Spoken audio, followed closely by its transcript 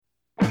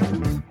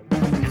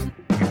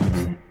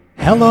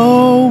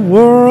Hello,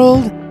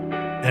 world,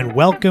 and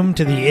welcome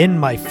to the In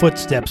My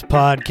Footsteps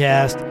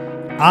podcast.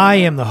 I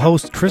am the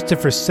host,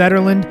 Christopher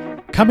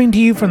Setterland, coming to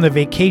you from the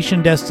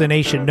vacation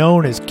destination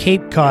known as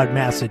Cape Cod,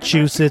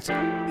 Massachusetts,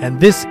 and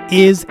this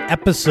is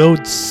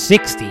episode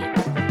 60.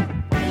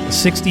 The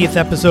 60th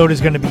episode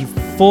is going to be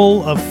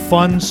full of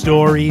fun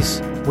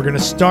stories. We're going to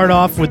start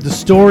off with the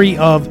story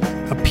of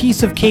a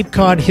piece of Cape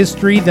Cod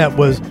history that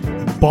was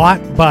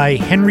bought by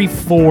Henry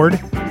Ford,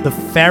 the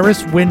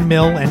Ferris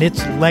windmill and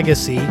its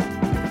legacy.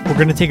 We're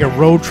going to take a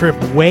road trip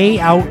way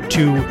out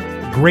to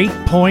Great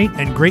Point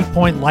and Great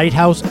Point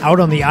Lighthouse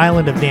out on the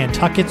island of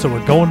Nantucket. So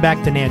we're going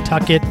back to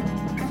Nantucket.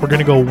 We're going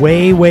to go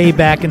way, way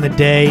back in the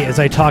day as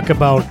I talk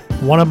about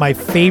one of my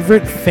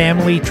favorite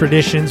family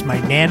traditions, my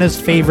Nana's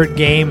favorite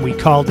game. We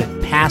called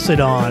it Pass It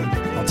On.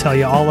 I'll tell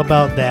you all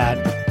about that.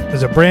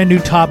 There's a brand new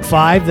top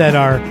 5 that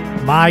are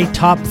my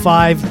top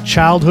 5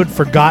 childhood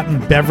forgotten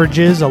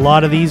beverages. A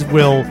lot of these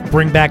will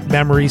bring back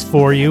memories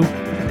for you.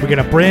 We got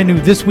a brand new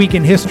This Week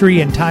in History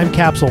and Time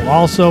Capsule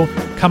also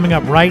coming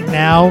up right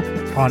now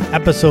on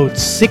episode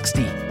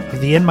 60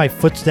 of the In My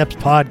Footsteps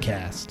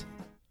podcast.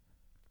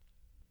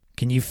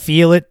 Can you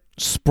feel it?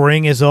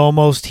 Spring is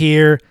almost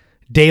here.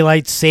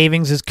 Daylight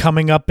savings is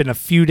coming up in a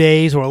few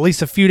days, or at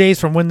least a few days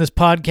from when this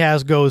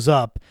podcast goes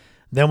up.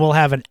 Then we'll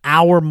have an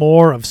hour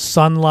more of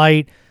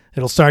sunlight.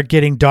 It'll start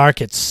getting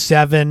dark at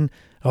 7.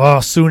 Oh,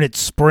 soon it's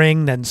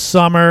spring, then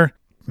summer.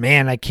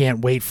 Man, I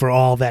can't wait for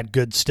all that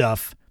good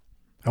stuff.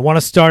 I want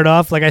to start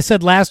off, like I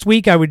said last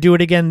week, I would do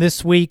it again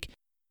this week.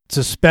 It's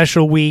a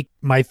special week.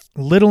 My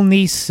little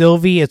niece,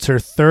 Sylvie, it's her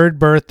 3rd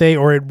birthday,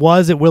 or it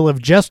will have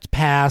just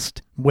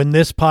passed when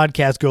this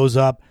podcast goes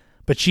up,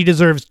 but she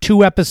deserves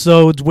 2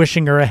 episodes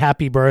wishing her a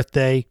happy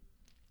birthday.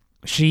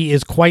 She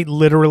is quite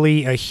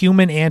literally a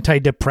human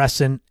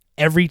antidepressant.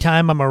 Every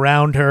time I'm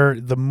around her,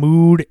 the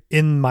mood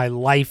in my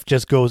life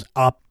just goes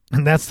up.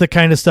 And that's the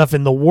kind of stuff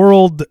in the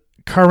world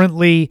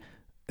currently.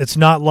 It's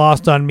not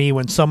lost on me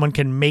when someone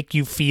can make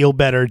you feel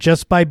better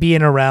just by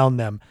being around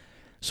them.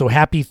 So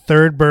happy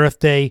 3rd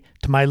birthday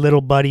to my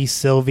little buddy,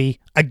 Sylvie.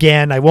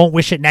 Again, I won't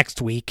wish it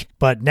next week,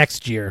 but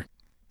next year.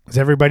 Has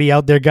everybody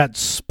out there got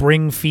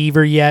spring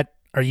fever yet?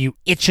 Are you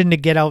itching to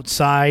get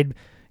outside?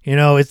 You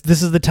know,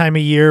 this is the time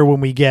of year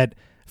when we get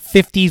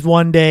 50s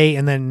one day,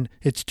 and then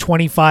it's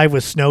 25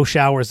 with snow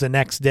showers the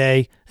next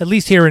day, at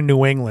least here in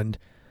New England.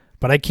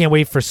 But I can't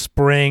wait for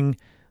spring.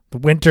 The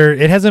winter,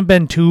 it hasn't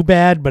been too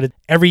bad, but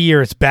every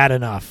year it's bad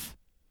enough.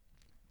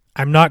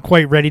 I'm not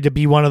quite ready to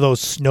be one of those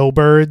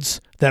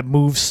snowbirds that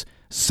moves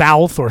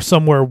south or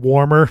somewhere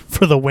warmer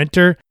for the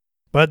winter,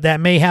 but that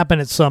may happen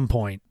at some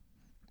point.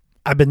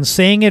 I've been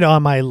saying it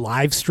on my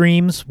live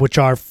streams, which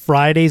are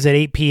Fridays at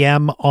 8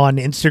 p.m. on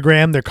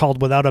Instagram. They're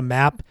called Without a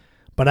Map.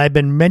 But I've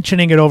been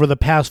mentioning it over the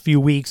past few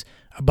weeks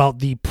about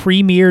the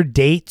premiere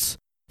dates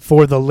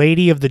for the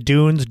Lady of the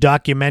Dunes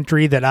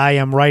documentary that I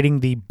am writing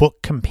the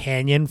book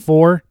companion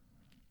for.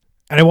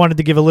 And I wanted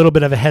to give a little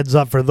bit of a heads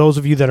up for those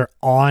of you that are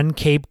on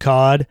Cape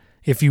Cod.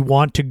 If you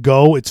want to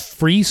go, it's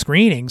free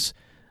screenings.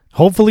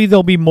 Hopefully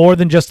there'll be more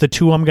than just the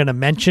 2 I'm going to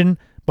mention,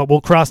 but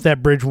we'll cross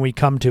that bridge when we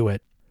come to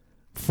it.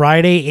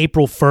 Friday,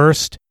 April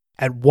 1st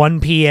at 1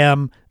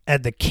 p.m.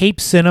 at the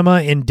Cape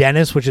Cinema in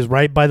Dennis, which is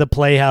right by the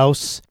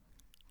Playhouse.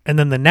 And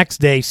then the next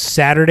day,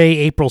 Saturday,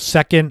 April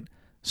 2nd,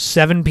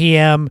 7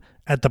 p.m.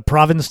 at the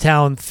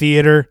Provincetown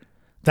Theater.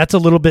 That's a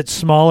little bit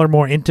smaller,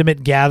 more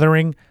intimate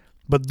gathering,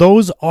 but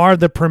those are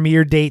the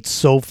premiere dates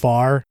so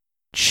far.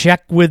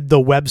 Check with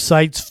the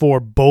websites for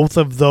both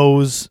of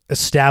those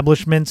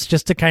establishments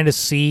just to kind of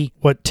see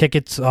what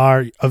tickets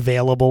are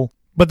available.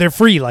 But they're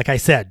free, like I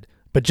said,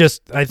 but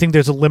I think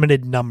there's a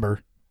limited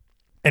number.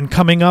 And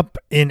coming up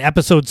in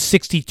episode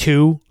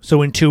 62,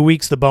 so in 2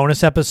 weeks, the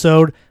bonus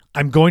episode,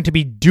 I'm going to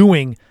be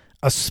doing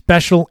a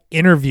special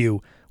interview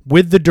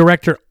with the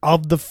director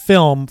of the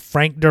film,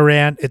 Frank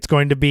Durant. It's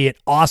going to be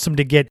awesome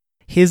to get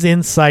his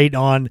insight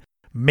on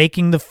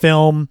making the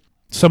film,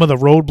 some of the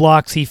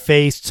roadblocks he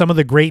faced, some of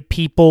the great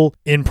people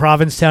in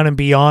Provincetown and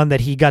beyond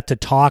that he got to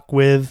talk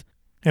with.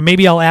 And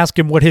maybe I'll ask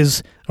him what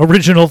his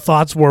original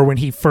thoughts were when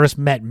he first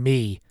met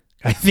me.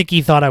 I think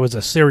he thought I was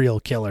a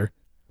serial killer.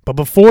 But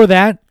before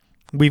that,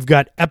 we've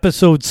got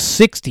episode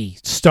 60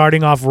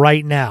 starting off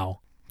right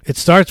now. It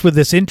starts with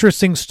this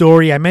interesting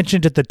story. I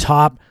mentioned at the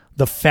top,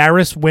 the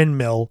Ferris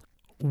windmill,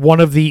 one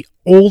of the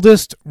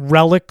oldest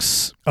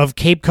relics of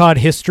Cape Cod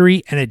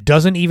history, and it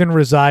doesn't even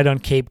reside on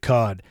Cape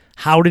Cod.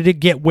 How did it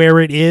get where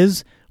it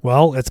is?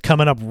 Well, it's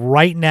coming up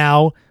right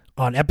now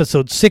on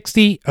episode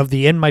 60 of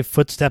the In My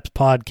Footsteps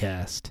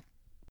podcast.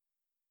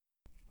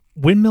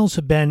 Windmills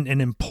have been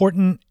an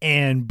important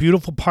and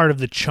beautiful part of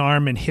the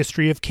charm and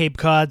history of Cape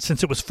Cod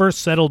since it was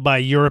first settled by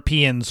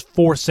Europeans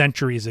 4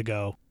 centuries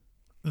ago.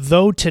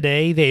 Though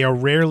today they are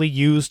rarely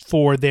used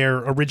for their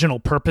original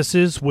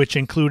purposes, which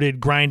included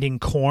grinding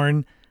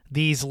corn,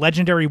 these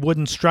legendary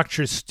wooden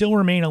structures still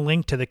remain a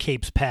link to the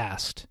Cape's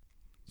past.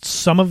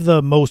 Some of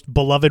the most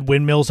beloved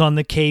windmills on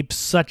the Cape,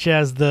 such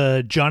as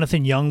the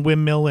Jonathan Young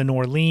Windmill in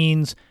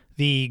Orleans,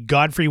 the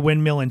Godfrey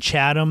Windmill in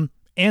Chatham,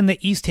 and the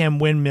Eastham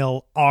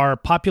Windmill are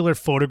popular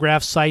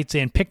photograph sites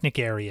and picnic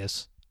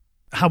areas.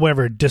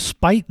 However,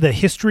 despite the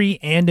history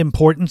and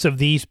importance of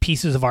these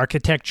pieces of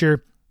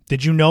architecture,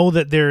 did you know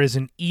that there is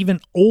an even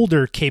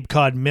older Cape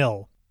Cod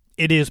mill?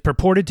 It is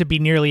purported to be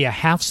nearly a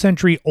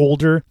half-century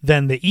older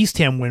than the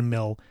Eastham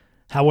Windmill.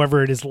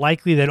 However, it is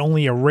likely that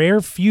only a rare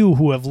few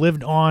who have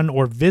lived on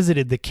or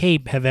visited the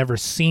Cape have ever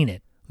seen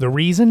it. The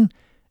reason?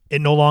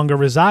 It no longer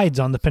resides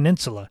on the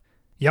peninsula.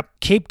 Yep,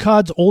 Cape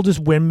Cod's oldest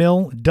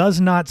windmill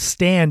does not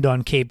stand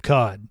on Cape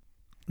Cod.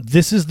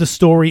 This is the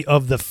story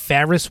of the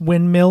Ferris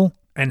Windmill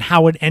and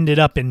how it ended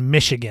up in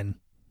Michigan.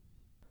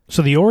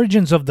 So the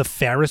origins of the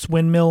Ferris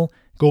Windmill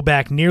go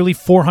back nearly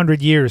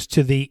 400 years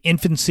to the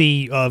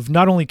infancy of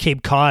not only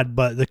Cape Cod,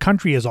 but the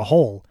country as a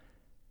whole.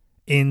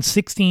 In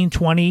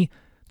 1620,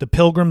 the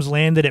Pilgrims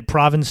landed at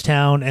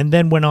Provincetown and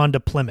then went on to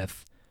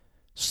Plymouth.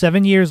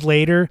 7 years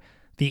later,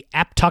 the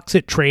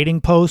Aptuxet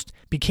Trading Post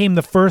became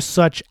the first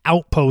such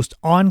outpost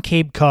on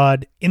Cape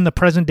Cod in the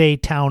present-day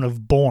town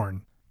of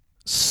Bourne.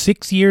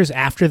 6 years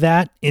after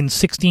that, in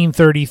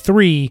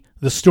 1633,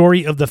 the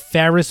story of the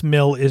Ferris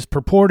Mill is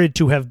purported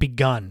to have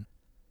begun.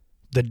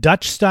 The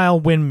Dutch-style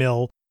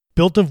windmill,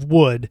 built of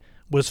wood,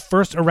 was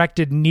first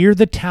erected near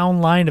the town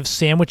line of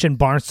Sandwich and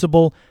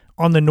Barnstable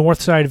on the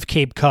north side of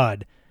Cape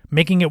Cod,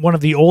 making it one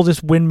of the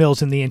oldest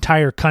windmills in the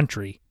entire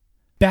country.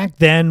 Back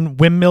then,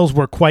 windmills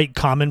were quite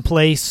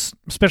commonplace,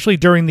 especially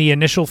during the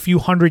initial few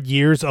hundred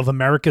years of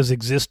America's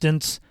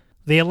existence.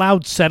 They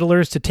allowed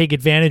settlers to take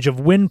advantage of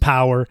wind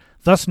power,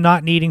 thus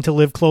not needing to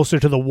live closer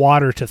to the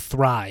water to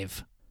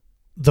thrive.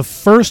 The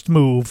first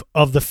move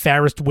of the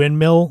Ferris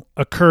windmill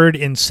occurred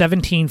in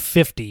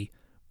 1750,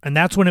 and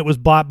that's when it was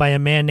bought by a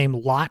man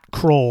named Lot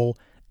Kroll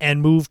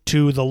and moved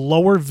to the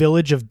lower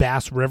village of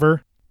Bass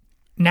River.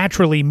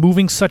 Naturally,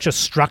 moving such a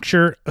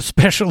structure,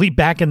 especially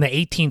back in the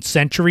 18th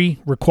century,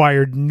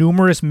 required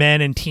numerous men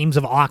and teams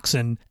of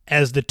oxen,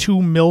 as the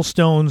two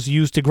millstones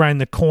used to grind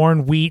the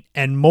corn, wheat,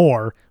 and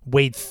more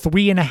weighed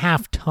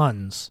 3.5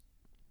 tons.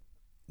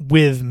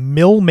 With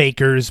mill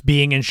makers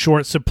being in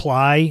short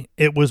supply,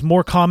 it was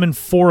more common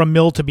for a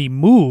mill to be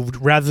moved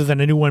rather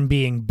than a new one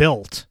being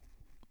built.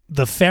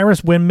 The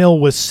Ferris windmill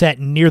was set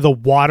near the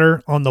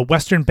water on the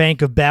western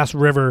bank of Bass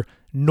River,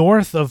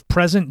 north of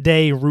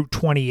present-day Route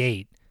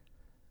 28.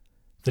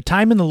 The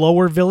time in the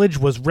lower village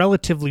was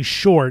relatively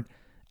short,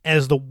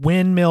 as the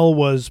windmill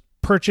was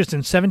purchased in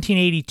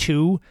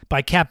 1782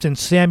 by Captain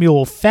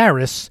Samuel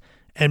Ferris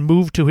and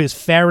moved to his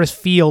Ferris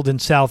Field in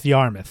South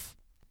Yarmouth.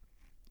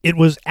 It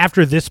was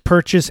after this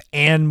purchase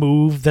and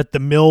move that the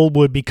mill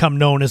would become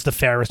known as the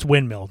Ferris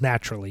Windmill,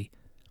 naturally.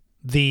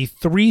 The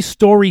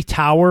 3-story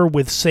tower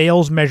with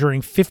sails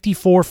measuring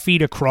 54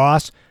 feet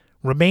across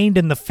remained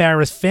in the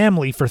Ferris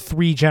family for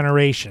 3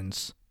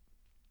 generations.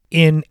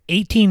 In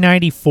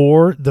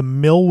 1894, the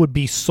mill would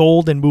be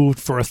sold and moved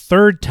for a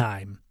third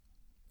time.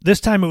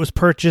 This time it was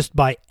purchased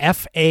by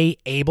F.A.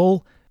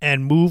 Abel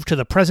and moved to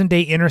the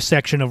present-day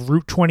intersection of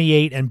Route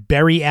 28 and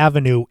Berry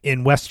Avenue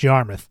in West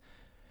Yarmouth.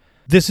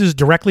 This is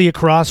directly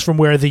across from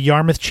where the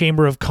Yarmouth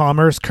Chamber of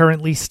Commerce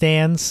currently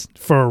stands,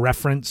 for a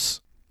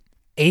reference.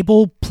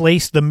 Abel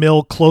placed the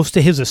mill close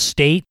to his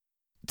estate.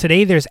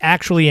 Today there's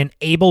actually an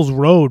Abel's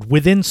Road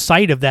within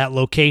sight of that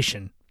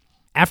location.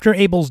 After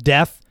Abel's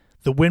death,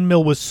 the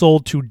windmill was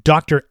sold to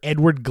Dr.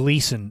 Edward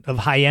Gleason of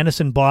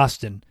Hyannis in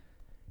Boston.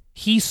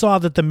 He saw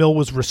that the mill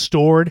was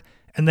restored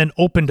and then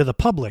opened to the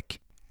public.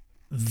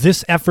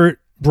 This effort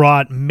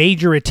brought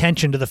major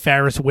attention to the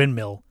Ferris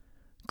windmill.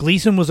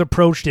 Gleason was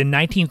approached in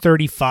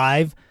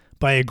 1935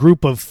 by a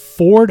group of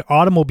Ford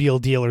automobile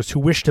dealers who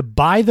wished to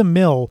buy the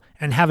mill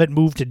and have it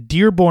moved to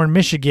Dearborn,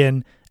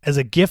 Michigan as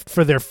a gift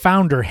for their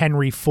founder,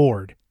 Henry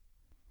Ford.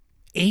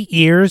 8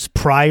 years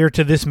prior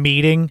to this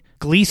meeting,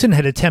 Gleason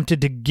had attempted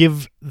to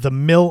give the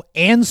mill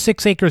and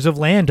 6 acres of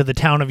land to the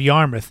town of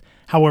Yarmouth.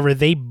 However,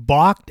 they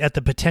balked at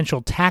the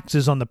potential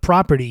taxes on the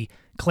property,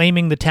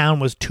 claiming the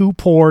town was too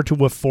poor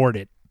to afford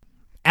it.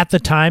 At the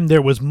time,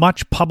 there was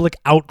much public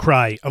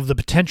outcry of the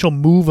potential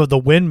move of the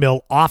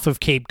windmill off of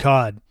Cape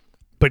Cod.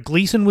 But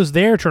Gleason was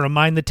there to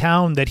remind the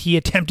town that he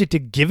attempted to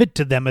give it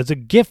to them as a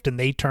gift and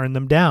they turned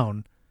them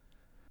down.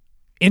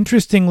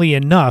 Interestingly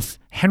enough,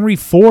 Henry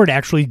Ford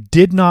actually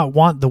did not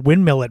want the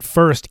windmill at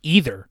first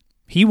either.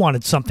 He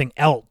wanted something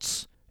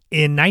else.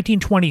 In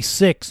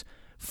 1926,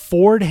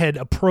 Ford had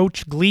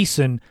approached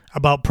Gleason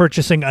about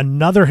purchasing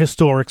another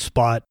historic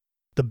spot,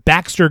 the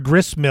Baxter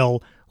Grist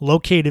Mill,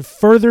 located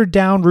further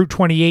down Route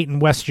 28 in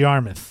West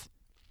Yarmouth.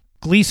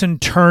 Gleason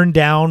turned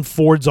down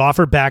Ford's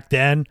offer back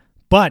then,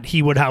 but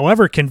he would,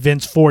 however,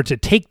 convince Ford to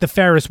take the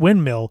Ferris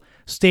windmill,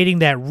 stating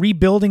that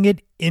rebuilding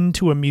it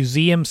into a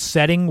museum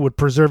setting would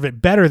preserve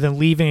it better than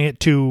leaving it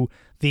to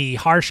the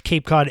harsh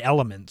Cape Cod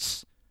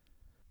elements.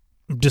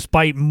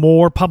 Despite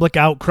more public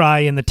outcry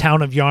in the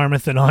town of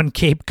Yarmouth and on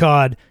Cape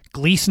Cod,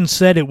 Gleason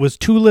said it was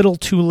too little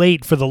too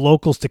late for the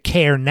locals to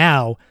care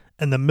now,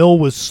 and the mill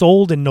was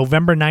sold in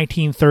November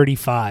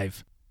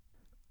 1935.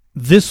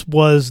 This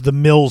was the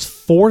mill's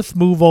 4th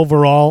move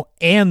overall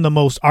and the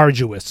most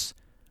arduous.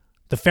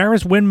 The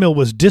Ferris windmill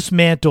was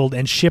dismantled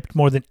and shipped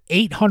more than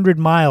 800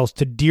 miles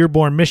to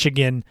Dearborn,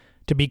 Michigan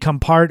to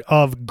become part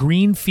of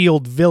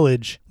Greenfield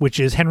Village, which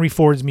is Henry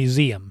Ford's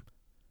museum.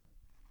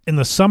 In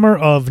the summer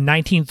of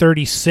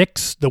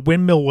 1936, the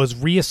windmill was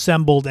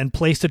reassembled and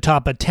placed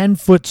atop a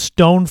 10-foot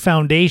stone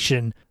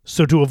foundation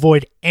so to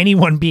avoid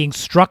anyone being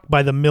struck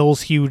by the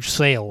mill's huge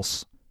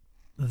sails.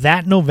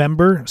 That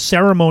November,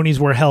 ceremonies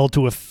were held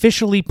to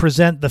officially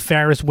present the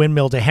Ferris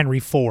windmill to Henry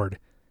Ford,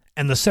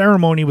 and the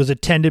ceremony was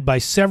attended by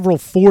several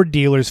Ford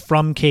dealers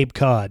from Cape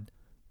Cod.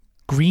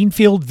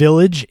 Greenfield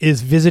Village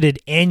is visited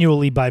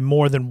annually by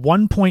more than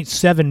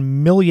 1.7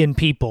 million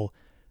people.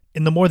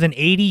 In the more than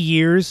 80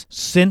 years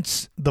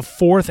since the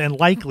fourth and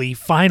likely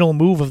final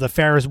move of the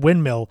Ferris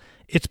windmill,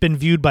 it's been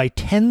viewed by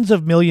tens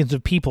of millions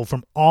of people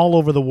from all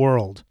over the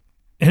world.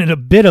 And in a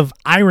bit of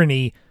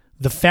irony,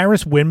 the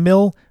Ferris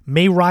windmill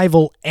may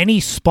rival any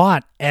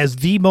spot as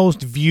the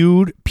most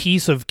viewed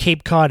piece of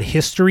Cape Cod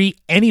history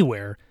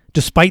anywhere,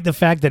 despite the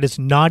fact that it's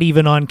not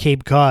even on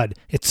Cape Cod.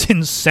 It's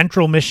in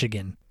central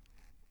Michigan.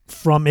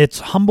 From its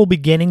humble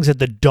beginnings at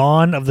the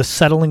dawn of the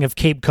settling of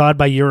Cape Cod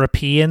by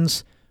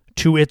Europeans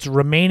to its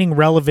remaining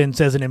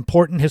relevance as an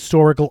important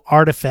historical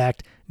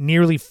artifact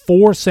nearly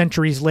 4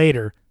 centuries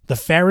later, the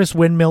Ferris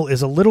windmill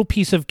is a little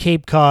piece of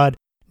Cape Cod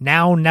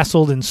now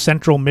nestled in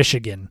central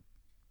Michigan.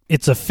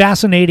 It's a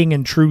fascinating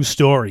and true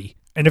story,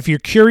 and if you're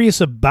curious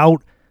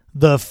about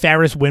the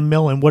Ferris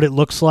windmill and what it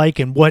looks like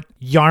and what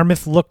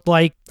Yarmouth looked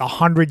like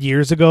 100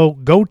 years ago,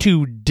 go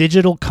to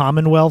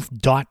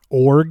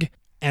digitalcommonwealth.org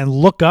and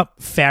look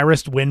up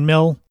Ferris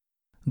windmill.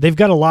 They've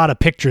got a lot of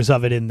pictures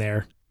of it in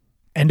there.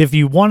 And if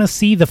you want to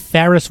see the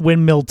Ferris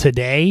windmill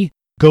today,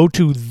 go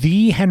to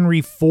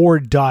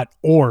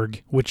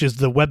thehenryford.org, which is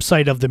the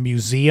website of the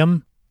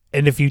museum.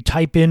 And if you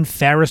type in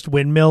Ferris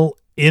windmill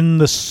in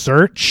the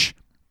search,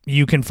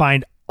 you can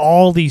find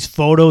all these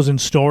photos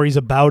and stories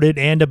about it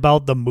and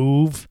about the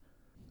move.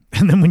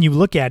 And then when you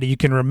look at it, you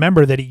can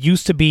remember that it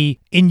used to be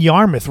in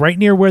Yarmouth, right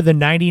near where the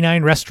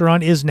 99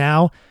 restaurant is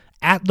now,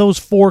 at those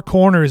 4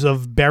 corners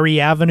of Berry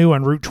Avenue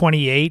on Route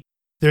 28.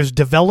 There's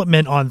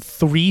development on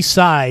 3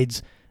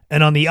 sides.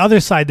 And on the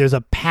other side, there's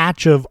a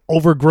patch of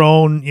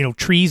overgrown,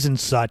 trees and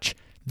such.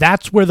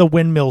 That's where the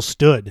windmill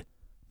stood.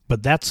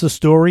 But that's the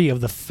story of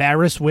the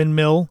Ferris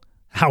windmill,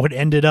 how it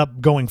ended up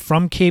going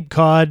from Cape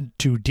Cod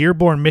to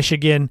Dearborn,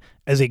 Michigan,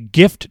 as a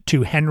gift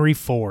to Henry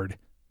Ford.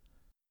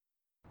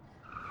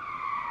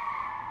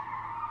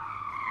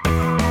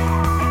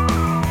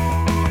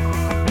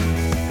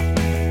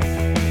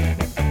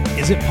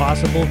 Is it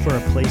possible for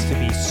a place to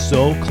be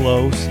so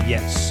close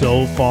yet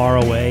so far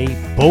away,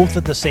 both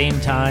at the same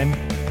time?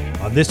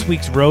 On this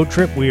week's road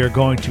trip, we are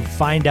going to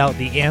find out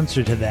the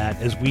answer to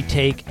that as we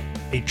take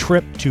a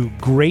trip to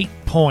Great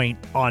Point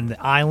on the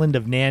island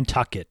of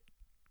Nantucket.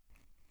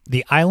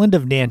 The island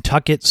of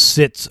Nantucket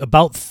sits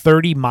about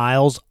 30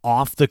 miles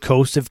off the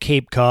coast of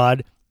Cape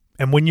Cod,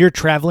 and when you're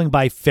traveling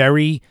by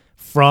ferry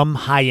from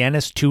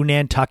Hyannis to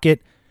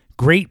Nantucket,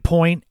 Great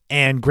Point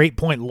and Great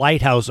Point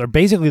Lighthouse are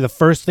basically the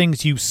first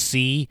things you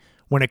see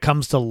when it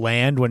comes to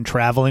land when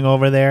traveling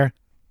over there.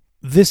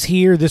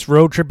 This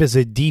road trip is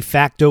a de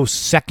facto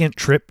second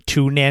trip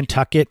to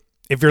Nantucket.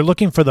 If you're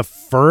looking for the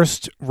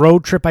first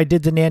road trip I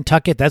did to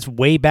Nantucket, that's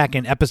way back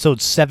in episode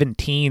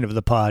 17 of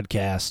the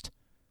podcast.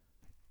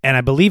 And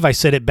I believe I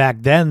said it back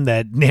then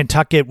that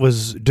Nantucket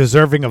was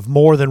deserving of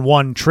more than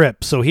one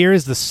trip. So here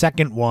is the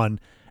second one,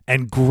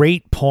 and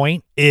Great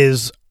Point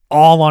is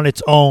all on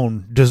its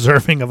own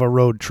deserving of a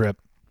road trip.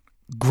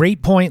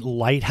 Great Point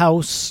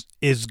Lighthouse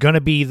is going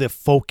to be the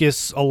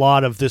focus a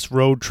lot of this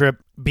road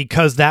trip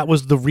because that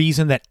was the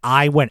reason that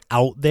I went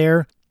out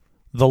there.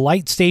 The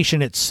light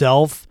station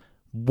itself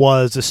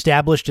was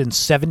established in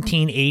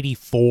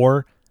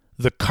 1784.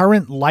 The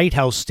current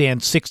lighthouse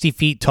stands 60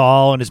 feet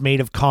tall and is made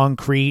of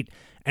concrete,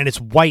 and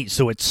it's white,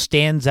 so it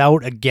stands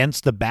out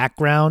against the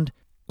background.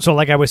 So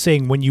like I was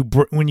saying, when you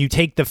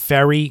take the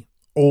ferry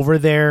over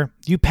there,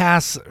 you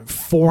pass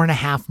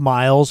 4.5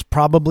 miles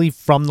probably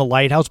from the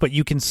lighthouse, but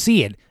you can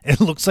see it. It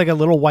looks like a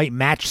little white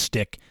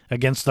matchstick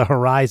against the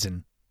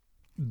horizon.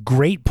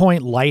 Great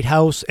Point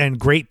Lighthouse and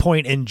Great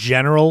Point in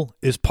general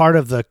is part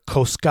of the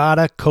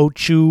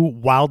Coskata-Cochoo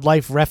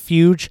Wildlife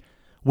Refuge,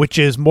 which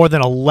is more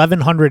than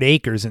 1,100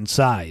 acres in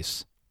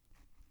size.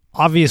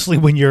 Obviously,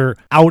 when you're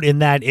out in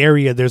that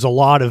area, there's a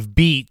lot of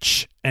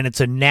beach, and it's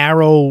a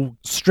narrow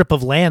strip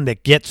of land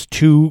that gets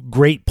to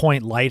Great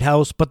Point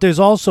Lighthouse. But there's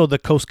also the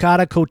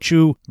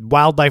Coskata-Cochoo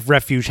Wildlife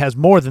Refuge has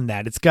more than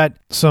that. It's got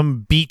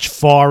some beach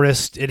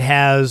forest. It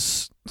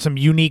has some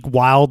unique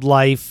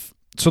wildlife.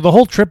 So the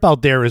whole trip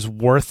out there is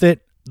worth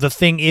it. The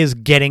thing is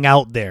getting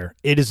out there.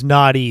 It is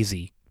not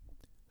easy.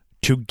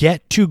 To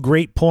get to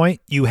Great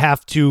Point, you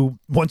have to,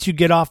 once you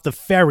get off the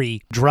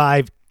ferry,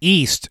 drive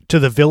east to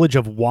the village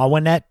of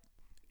Wawanet.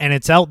 And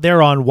it's out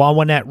there on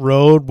Wawanet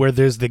Road where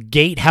there's the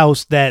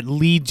gatehouse that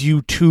leads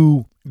you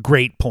to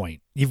Great Point.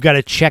 You've got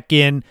to check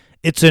in.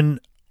 It's an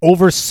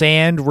over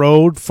sand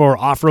road for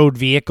off-road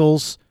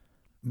vehicles.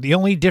 The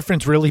only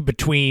difference really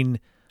between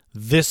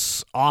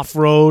this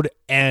off-road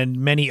and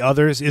many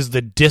others is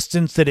the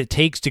distance that it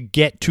takes to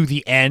get to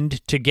the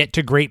end, to get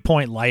to Great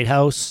Point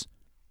Lighthouse.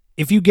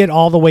 If you get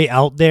all the way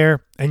out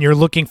there and you're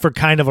looking for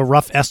kind of a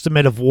rough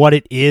estimate of what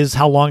it is,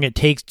 how long it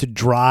takes to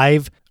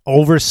drive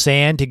over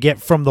sand to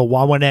get from the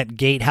Wawanet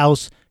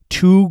Gatehouse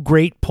to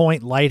Great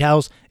Point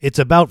Lighthouse, it's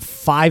about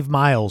 5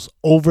 miles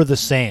over the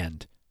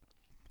sand.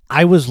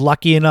 I was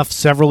lucky enough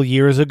several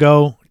years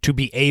ago to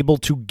be able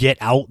to get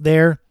out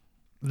there.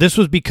 This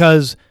was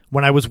because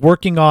when I was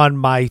working on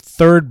my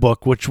third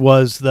book, which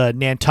was the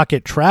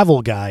Nantucket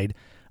Travel Guide,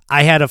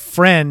 I had a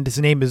friend, his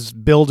name is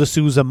Bill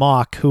D'Souza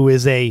Mock, who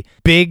is a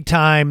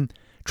big-time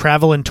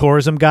travel and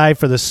tourism guy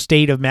for the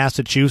state of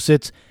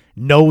Massachusetts,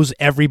 knows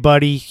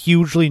everybody,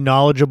 hugely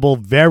knowledgeable,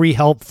 very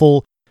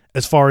helpful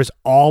as far as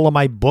all of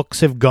my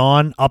books have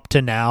gone up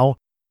to now.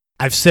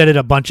 I've said it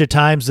a bunch of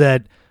times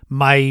that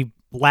my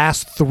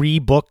last 3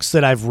 books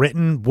that I've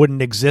written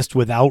wouldn't exist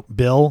without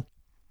Bill.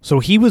 So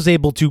he was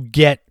able to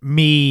get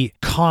me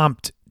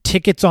comped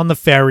tickets on the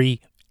ferry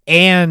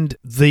and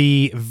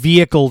the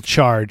vehicle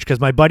charge because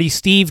my buddy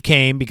Steve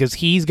came because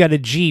he's got a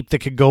Jeep that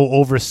could go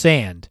over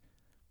sand.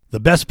 The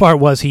best part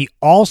was he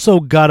also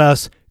got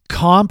us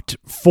comped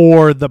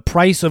for the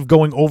price of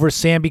going over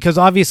sand because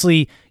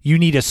obviously you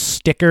need a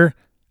sticker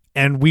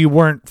and we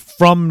weren't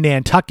from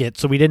Nantucket,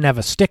 so we didn't have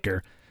a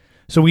sticker.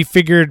 So we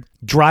figured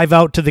drive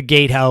out to the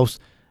gatehouse,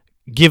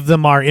 give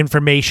them our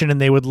information, and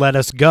they would let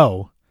us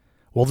go.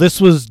 Well,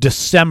 this was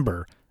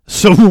December,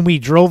 so when we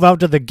drove out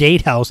to the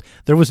gatehouse,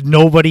 there was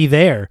nobody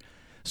there.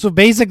 So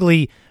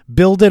basically,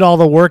 Bill did all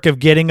the work of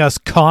getting us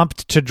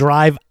comped to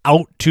drive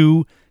out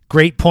to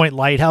Great Point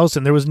Lighthouse,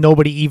 and there was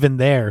nobody even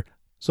there.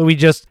 So we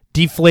just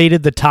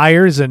deflated the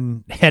tires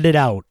and headed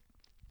out.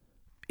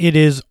 It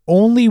is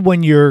only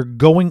when you're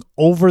going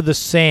over the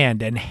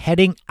sand and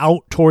heading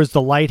out towards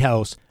the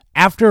lighthouse,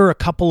 after a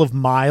couple of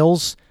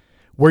miles,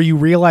 where you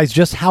realize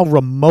just how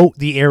remote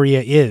the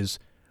area is,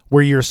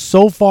 where you're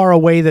so far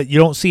away that you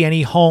don't see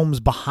any homes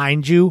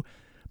behind you,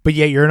 but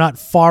yet you're not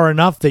far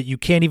enough that you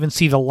can't even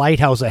see the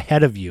lighthouse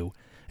ahead of you.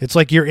 It's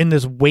like you're in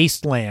this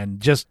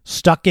wasteland, just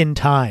stuck in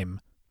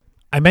time.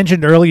 I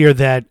mentioned earlier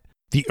that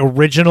the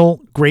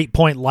original Great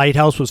Point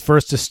Lighthouse was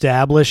first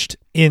established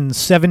in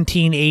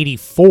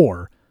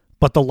 1784,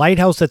 but the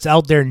lighthouse that's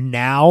out there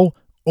now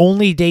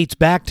only dates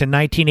back to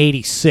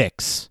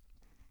 1986.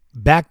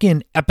 Back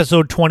in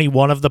episode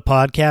 21 of the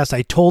podcast,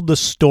 I told the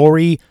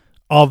story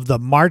of the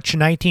March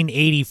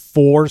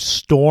 1984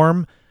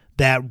 storm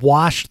that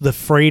washed the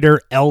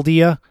freighter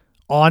Eldia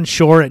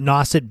onshore at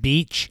Nauset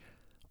Beach.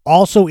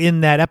 Also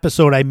in that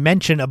episode, I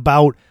mentioned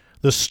about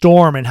the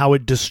storm and how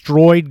it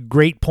destroyed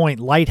Great Point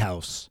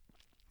Lighthouse.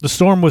 The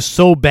storm was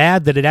so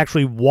bad that it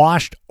actually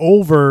washed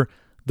over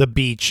the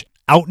beach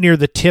out near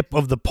the tip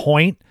of the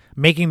point,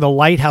 making the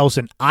lighthouse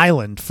an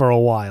island for a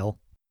while.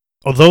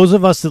 Well, those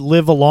of us that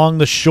live along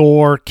the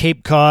shore,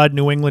 Cape Cod,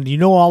 New England, you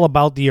know all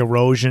about the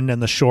erosion and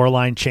the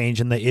shoreline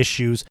change and the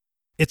issues.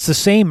 It's the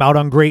same out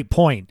on Great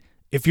Point.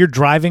 If you're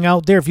driving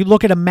out there, if you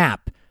look at a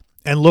map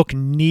and look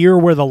near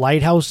where the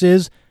lighthouse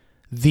is,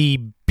 the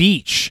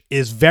beach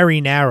is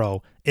very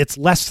narrow. It's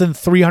less than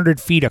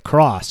 300 feet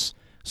across.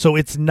 So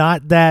it's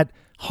not that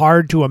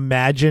hard to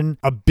imagine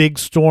a big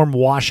storm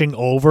washing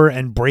over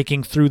and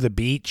breaking through the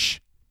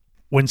beach.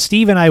 When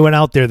Steve and I went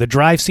out there, the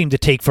drive seemed to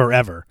take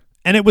forever.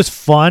 And it was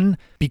fun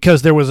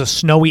because there was a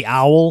snowy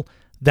owl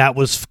that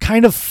was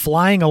kind of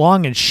flying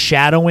along and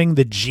shadowing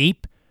the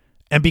Jeep.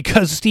 And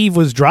because Steve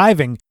was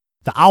driving,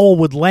 the owl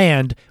would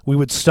land, we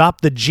would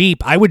stop the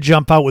Jeep, I would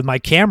jump out with my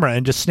camera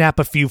and just snap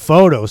a few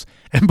photos.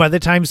 And by the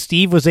time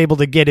Steve was able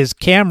to get his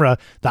camera,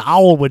 the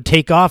owl would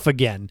take off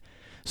again.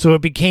 So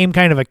it became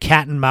kind of a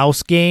cat and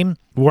mouse game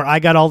where I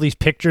got all these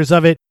pictures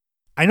of it.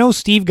 I know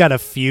Steve got a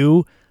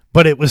few,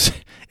 but it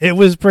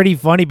was pretty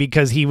funny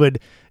because he would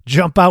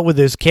jump out with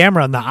his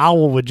camera and the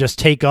owl would just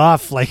take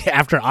off like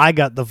after I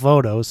got the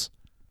photos.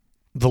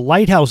 The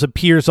lighthouse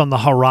appears on the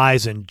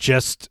horizon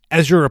just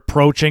as you're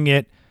approaching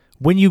it.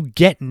 When you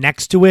get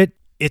next to it,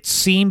 it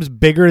seems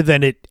bigger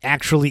than it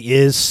actually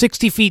is.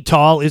 60 feet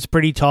tall is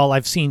pretty tall.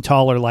 I've seen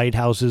taller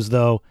lighthouses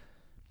though.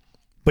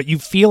 But you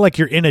feel like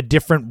you're in a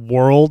different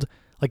world,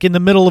 like in the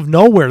middle of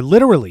nowhere,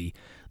 literally.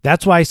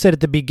 That's why I said at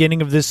the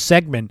beginning of this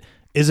segment,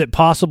 is it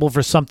possible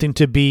for something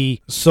to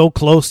be so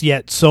close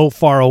yet so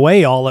far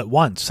away all at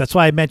once? That's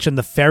why I mentioned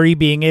the ferry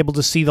being able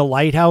to see the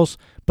lighthouse,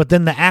 but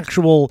then the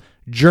actual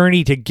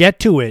journey to get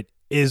to it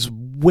is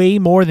way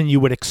more than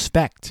you would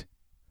expect.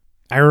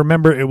 I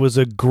remember it was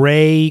a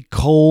gray,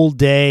 cold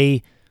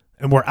day,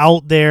 and we're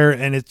out there,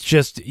 and it's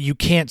just, you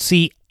can't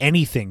see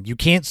anything. You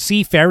can't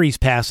see ferries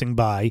passing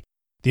by.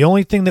 The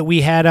only thing that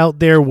we had out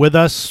there with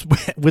us,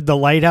 with the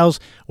lighthouse,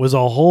 was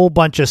a whole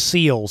bunch of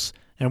seals.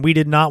 And we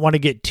did not want to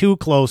get too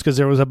close because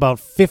there was about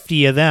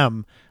 50 of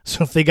them.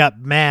 So if they got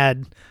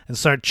mad and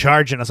started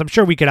charging us, I'm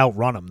sure we could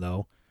outrun them,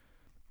 though.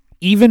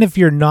 Even if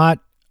you're not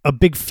a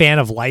big fan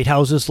of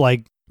lighthouses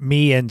like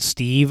me and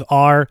Steve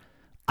are,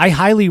 I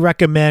highly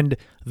recommend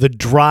the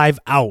drive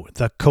out,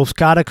 the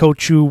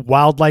Coskata-Cochoo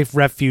Wildlife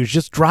Refuge,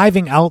 just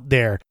driving out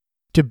there.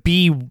 to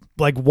be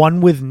like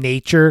one with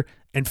nature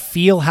and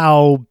feel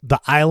how the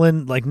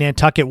island like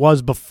Nantucket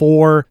was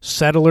before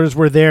settlers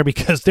were there,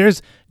 because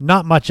there's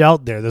not much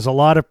out there. There's a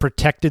lot of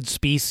protected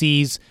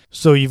species,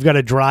 so you've got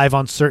to drive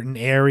on certain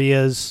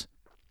areas.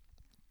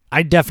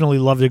 I'd definitely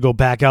love to go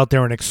back out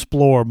there and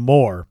explore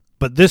more.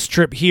 But this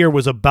trip here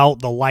was about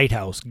the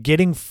lighthouse,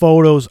 getting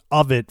photos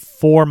of it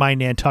for my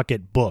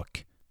Nantucket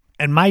book.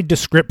 And my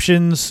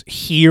descriptions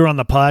here on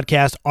the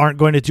podcast aren't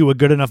going to do a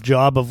good enough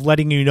job of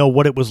letting you know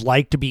what it was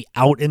like to be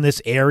out in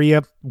this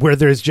area where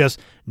there's just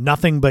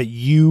nothing but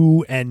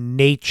you and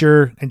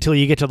nature until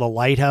you get to the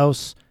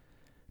lighthouse.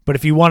 But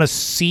if you want to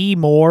see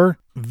more,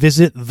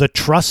 visit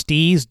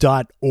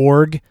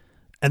thetrustees.org,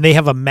 and they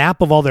have a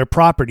map of all their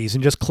properties,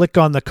 and just click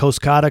on the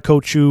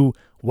Coskata-Cochoo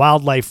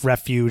Wildlife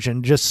Refuge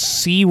and just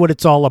see what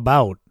it's all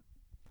about.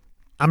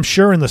 I'm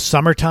sure in the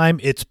summertime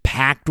it's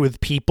packed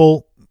with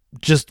people,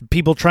 just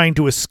people trying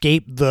to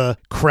escape the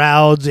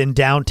crowds in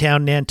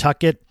downtown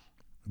Nantucket.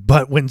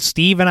 But when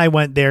Steve and I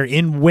went there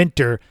in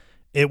winter,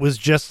 it was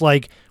just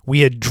like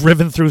we had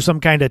driven through some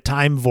kind of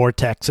time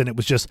vortex, and it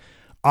was just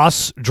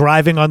us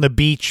driving on the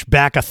beach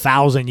back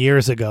 1,000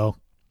 years ago.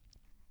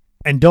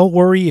 And don't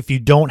worry if you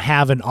don't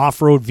have an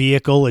off-road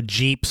vehicle, a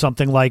Jeep,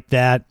 something like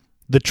that.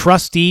 The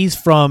trustees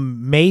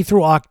from May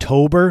through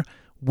October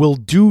will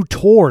do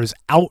tours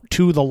out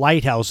to the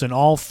lighthouse and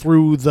all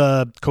through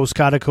the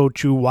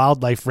Coskata-Cochoo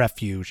Wildlife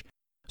Refuge.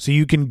 So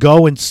you can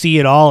go and see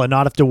it all and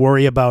not have to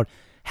worry about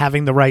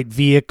having the right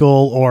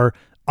vehicle or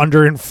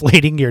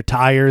underinflating your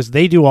tires.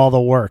 They do all the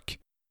work.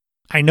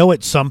 I know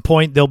at some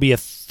point there'll be a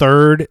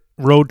third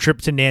road trip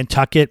to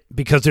Nantucket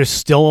because there's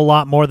still a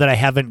lot more that I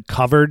haven't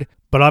covered.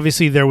 But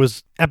obviously there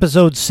was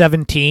episode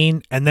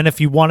 17. And then if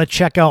you want to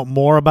check out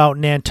more about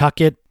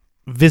Nantucket,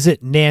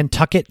 visit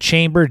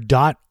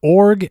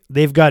nantucketchamber.org.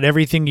 They've got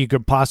everything you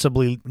could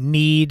possibly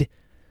need.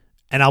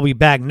 And I'll be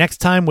back next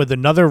time with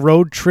another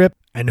road trip,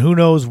 and who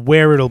knows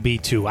where it'll be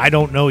to. I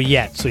don't know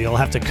yet, so you'll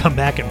have to come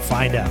back and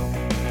find out.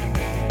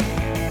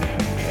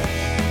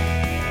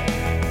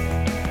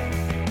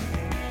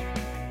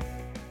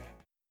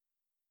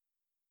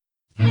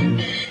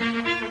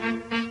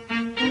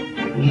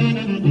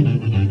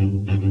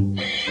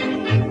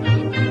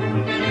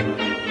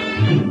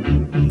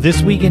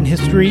 This week in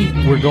history,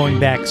 we're going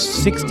back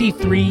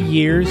 63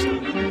 years,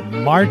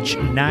 March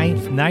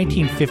 9th,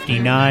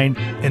 1959,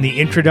 and the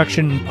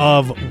introduction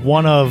of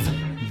one of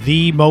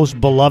the most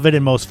beloved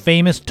and most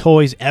famous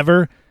toys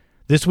ever.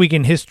 This week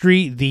in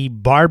history, the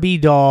Barbie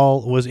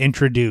doll was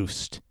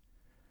introduced.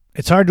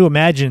 It's hard to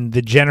imagine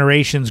the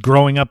generations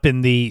growing up in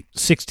the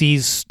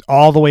 60s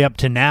all the way up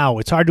to now.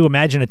 It's hard to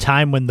imagine a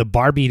time when the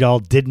Barbie doll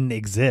didn't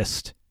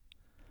exist.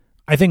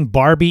 I think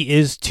Barbie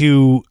is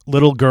to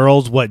little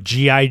girls what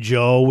G.I.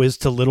 Joe is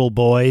to little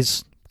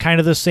boys. Kind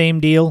of the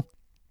same deal.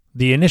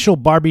 The initial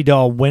Barbie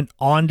doll went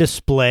on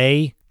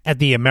display at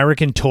the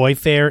American Toy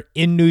Fair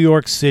in New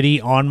York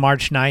City on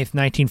March 9th,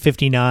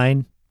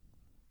 1959.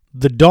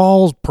 The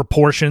doll's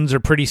proportions are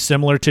pretty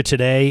similar to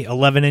today,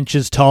 11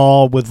 inches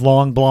tall with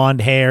long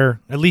blonde hair,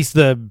 at least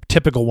the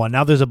typical one.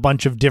 Now there's a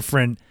bunch of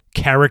different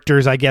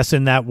characters, I guess,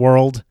 in that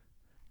world.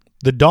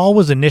 The doll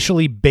was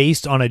initially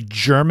based on a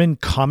German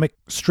comic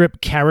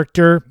strip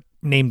character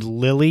named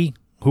Lily,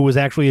 who was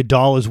actually a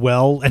doll as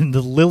well. And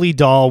the Lily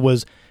doll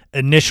was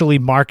initially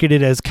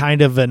marketed as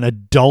kind of an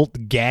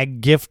adult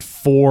gag gift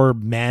for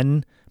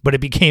men, but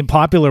it became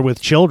popular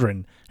with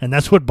children. And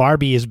that's what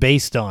Barbie is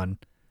based on.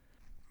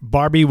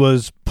 Barbie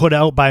was put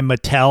out by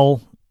Mattel,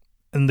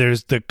 and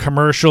there's the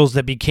commercials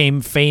that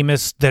became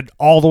famous that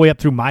all the way up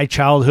through my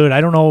childhood.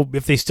 I don't know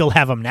if they still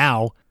have them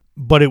now,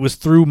 but it was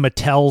through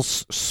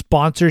Mattel's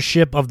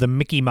sponsorship of the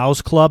Mickey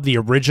Mouse Club, the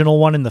original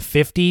one in the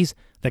 50s,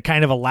 that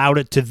kind of allowed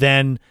it to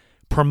then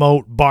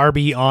promote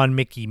Barbie on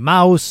Mickey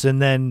Mouse,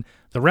 and then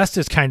the rest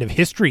is kind of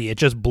history. It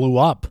just blew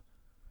up.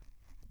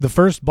 The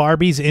first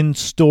Barbies in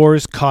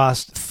stores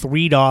cost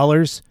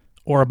 $3,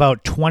 or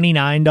about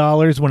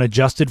 $29 when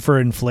adjusted for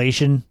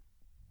inflation.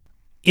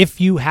 If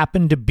you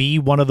happen to be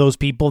one of those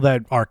people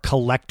that are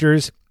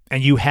collectors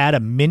and you had a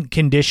mint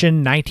condition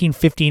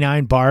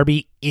 1959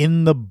 Barbie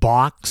in the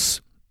box,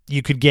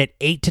 you could get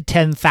 $8,000 to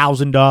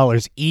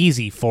 $10,000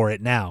 easy for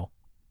it now.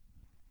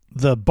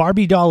 The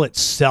Barbie doll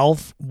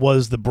itself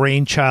was the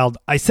brainchild.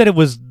 I said it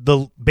was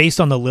based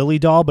on the Lily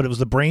doll, but it was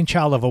the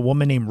brainchild of a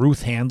woman named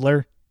Ruth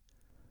Handler.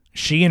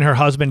 She and her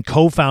husband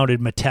co-founded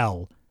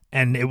Mattel,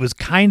 and it was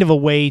kind of a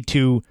way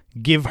to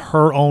give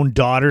her own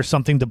daughter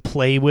something to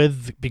play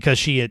with because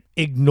she had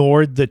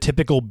ignored the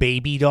typical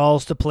baby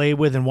dolls to play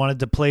with and wanted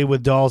to play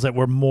with dolls that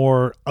were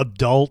more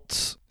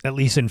adult, at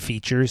least in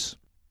features.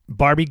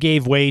 Barbie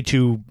gave way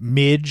to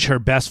Midge, her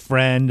best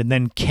friend, and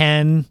then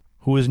Ken,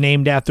 who was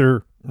named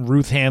after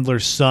Ruth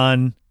Handler's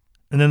son.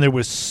 And then there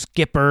was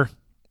Skipper,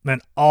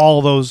 and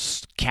all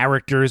those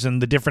characters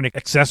and the different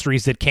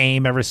accessories that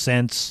came ever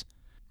since.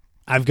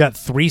 I've got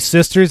 3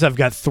 sisters, I've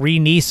got 3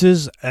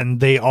 nieces, and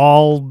they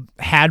all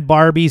had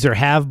Barbies or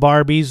have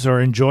Barbies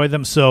or enjoy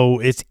them, so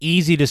it's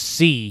easy to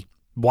see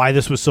why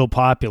this was so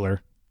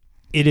popular.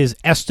 It is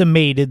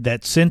estimated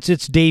that since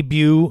its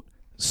debut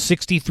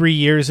 63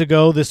 years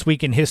ago, this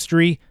week in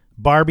history,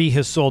 Barbie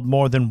has sold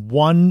more than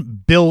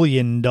 $1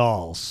 billion.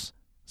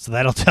 So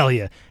that'll tell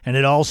you. And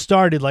it all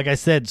started, like I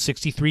said,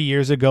 63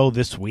 years ago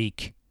this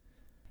week.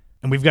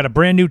 And we've got a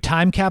brand new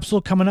time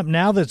capsule coming up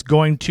now that's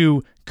going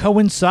to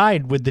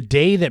coincide with the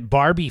day that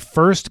Barbie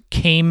first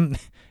came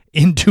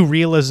into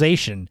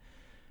realization.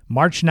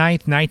 March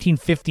 9th,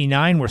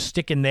 1959, we're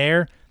sticking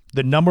there.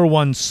 The number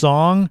one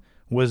song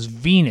was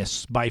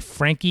Venus by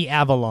Frankie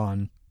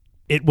Avalon.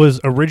 It was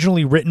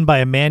originally written by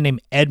a man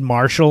named Ed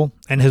Marshall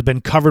and has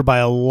been covered by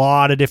a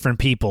lot of different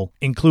people,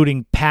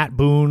 including Pat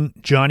Boone,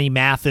 Johnny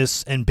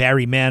Mathis, and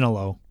Barry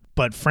Manilow.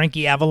 But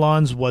Frankie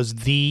Avalon's was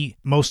the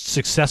most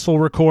successful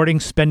recording,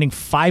 spending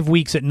 5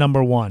 weeks at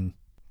number one.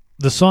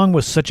 The song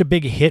was such a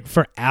big hit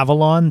for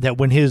Avalon that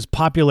when his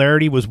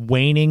popularity was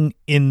waning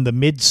in the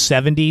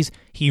mid-70s,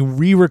 he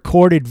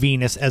re-recorded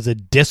Venus as a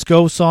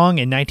disco song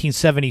in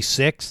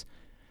 1976,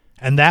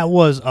 and that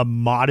was a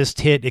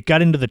modest hit. It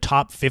got into the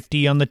top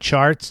 50 on the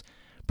charts,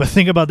 but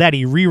think about that,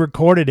 he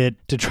re-recorded it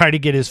to try to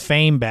get his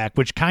fame back,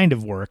 which kind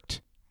of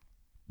worked.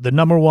 The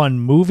number one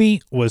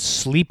movie was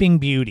Sleeping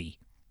Beauty.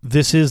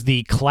 This is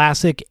the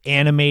classic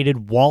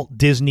animated Walt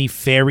Disney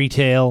fairy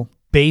tale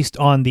based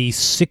on the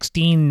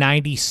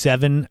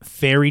 1697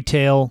 fairy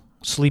tale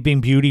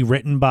Sleeping Beauty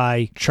written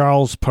by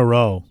Charles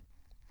Perrault.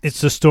 It's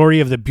the story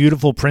of the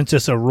beautiful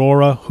Princess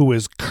Aurora who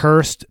is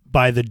cursed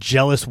by the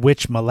jealous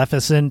witch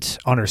Maleficent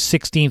on her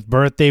 16th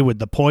birthday with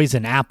the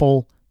poison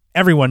apple.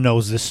 Everyone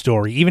knows this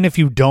story. Even if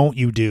you don't,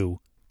 you do.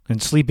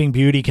 And Sleeping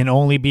Beauty can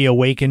only be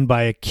awakened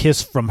by a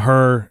kiss from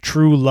her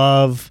true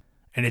love.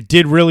 And it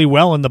did really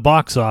well in the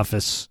box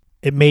office.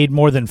 It made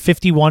more than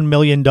 $51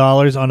 million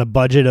on a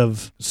budget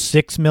of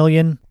 $6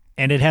 million,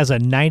 and it has a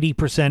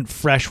 90%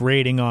 fresh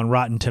rating on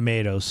Rotten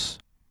Tomatoes.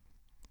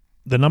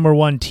 The number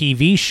one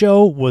TV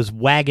show was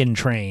Wagon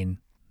Train.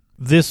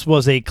 This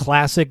was a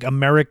classic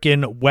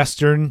American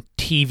Western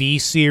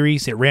TV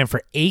series. It ran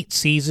for 8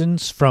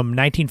 seasons from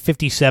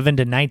 1957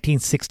 to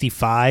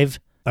 1965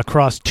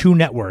 across 2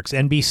 networks,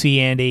 NBC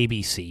and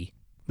ABC.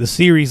 The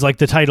series, like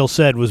the title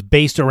said, was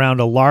based around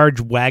a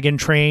large wagon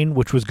train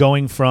which was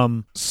going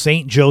from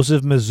St.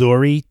 Joseph,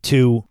 Missouri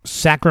to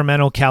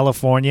Sacramento,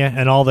 California,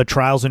 and all the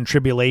trials and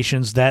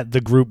tribulations that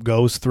the group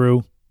goes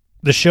through.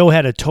 The show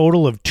had a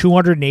total of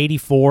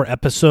 284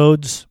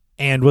 episodes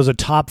and was a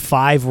top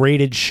 5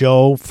 rated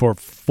show for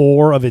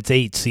 4 of its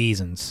 8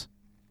 seasons.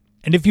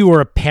 And if you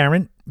were a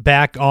parent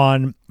back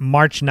on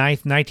March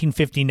 9th,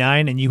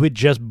 1959, and you had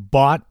just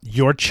bought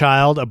your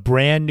child a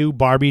brand new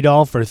Barbie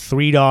doll for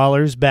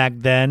 $3 back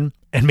then,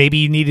 and maybe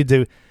you needed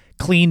to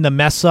clean the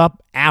mess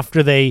up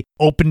after they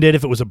opened it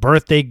if it was a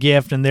birthday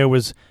gift and there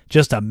was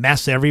just a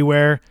mess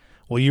everywhere,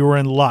 well, you were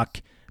in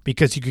luck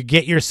because you could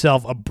get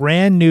yourself a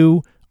brand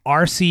new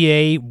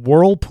RCA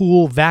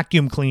Whirlpool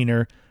vacuum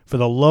cleaner for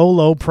the low,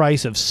 low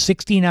price of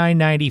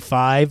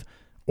 $69.95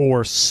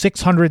 or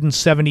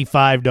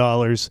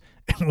 $675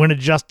 when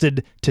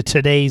adjusted to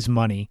today's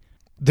money.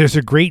 There's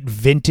a great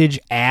vintage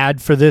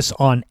ad for this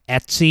on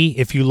Etsy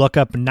if you look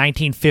up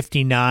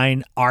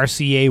 1959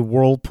 RCA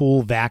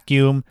Whirlpool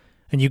vacuum,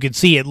 and you can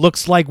see it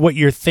looks like what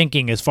you're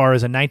thinking as far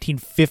as a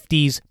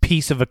 1950s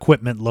piece of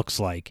equipment looks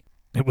like.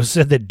 It was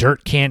said that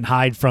dirt can't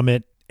hide from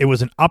it. It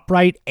was an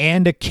upright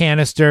and a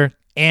canister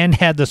and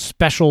had the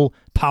special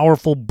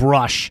powerful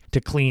brush to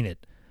clean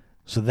it.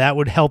 So that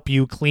would help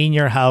you clean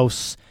your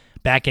house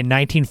back in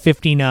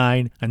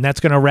 1959, and that's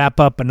going to wrap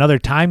up another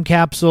time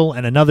capsule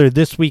and another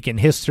This Week in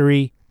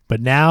History.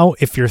 But now,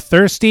 if you're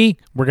thirsty,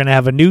 we're going to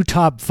have a new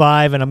top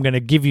 5, and I'm going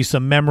to give you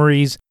some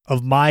memories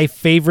of my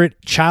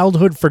favorite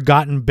childhood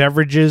forgotten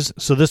beverages,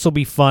 so this will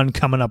be fun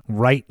coming up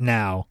right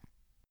now.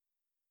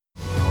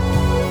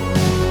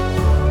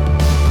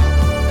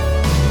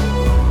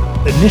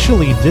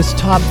 Initially, this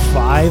top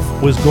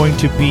 5 was going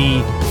to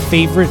be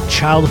favorite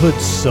childhood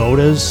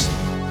sodas,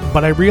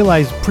 but I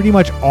realized pretty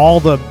much all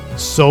the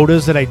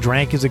sodas that I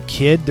drank as a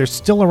kid, they're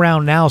still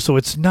around now, so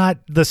it's not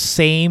the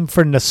same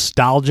for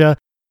nostalgia.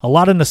 A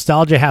lot of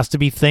nostalgia has to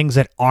be things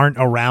that aren't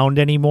around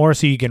anymore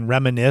so you can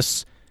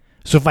reminisce.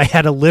 So if I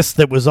had a list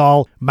that was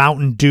all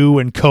Mountain Dew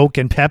and Coke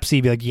and Pepsi,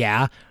 I'd be like,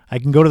 yeah, I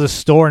can go to the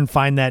store and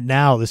find that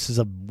now. This is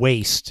a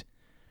waste.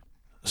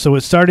 So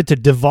it started to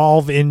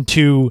devolve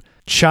into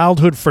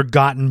childhood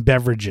forgotten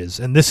beverages.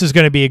 And this is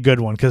going to be a good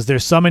one because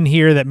there's some in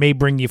here that may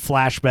bring you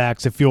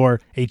flashbacks if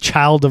you're a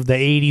child of the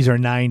 80s or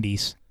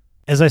 90s.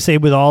 As I say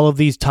with all of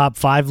these top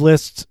 5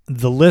 lists,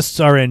 the lists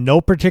are in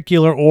no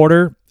particular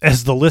order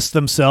as the lists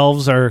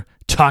themselves are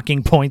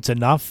talking points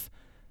enough.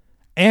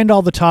 And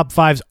all the top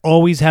 5s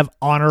always have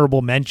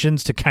honorable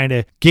mentions to kind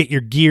of get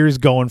your gears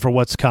going for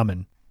what's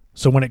coming.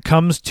 So when it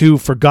comes to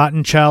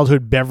forgotten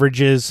childhood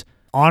beverages,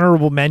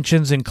 honorable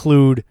mentions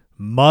include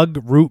Mug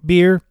Root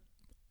Beer,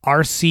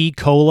 RC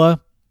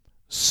Cola,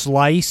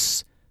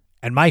 Slice,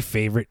 and my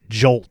favorite,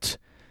 Jolt.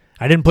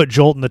 I didn't put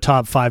Jolt in the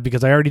top 5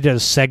 because I already did a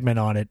segment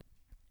on it.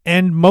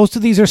 And most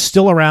of these are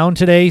still around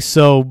today,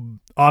 so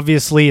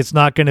obviously it's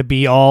not going to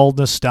be all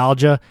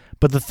nostalgia.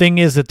 But the thing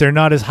is that they're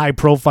not as high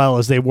profile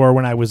as they were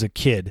when I was a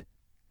kid.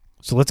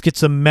 So let's get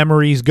some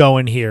memories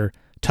going here.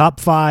 Top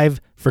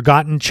 5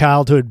 forgotten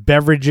childhood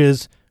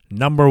beverages.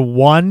 Number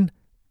 1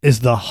 is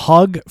the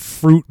Hug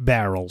fruit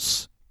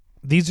barrels.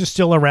 These are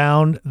still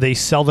around. They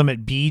sell them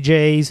at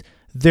BJ's.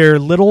 They're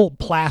little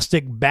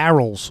plastic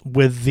barrels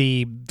with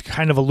the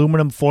kind of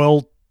aluminum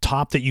foil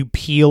top that you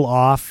peel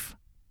off.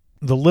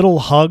 The little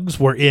Hugs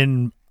were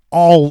in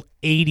all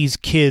 80s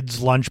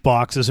kids'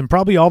 lunchboxes and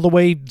probably all the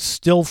way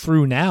still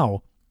through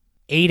now.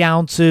 8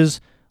 ounces,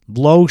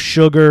 low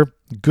sugar,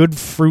 good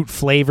fruit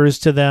flavors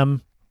to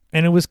them.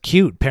 And it was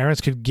cute.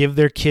 Parents could give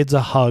their kids a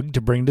hug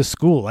to bring to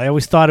school. I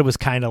always thought it was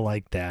kind of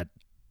like that.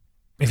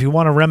 If you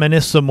want to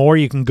reminisce some more,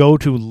 you can go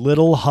to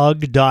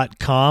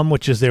littlehug.com,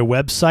 which is their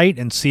website,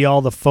 and see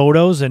all the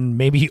photos and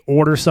maybe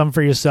order some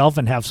for yourself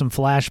and have some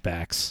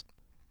flashbacks.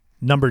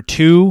 Number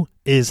 2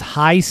 is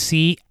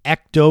Hi-C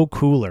Ecto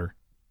Cooler.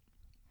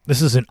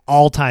 This is an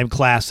all-time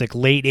classic,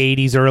 late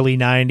 80s, early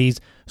 90s,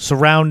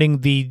 surrounding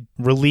the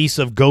release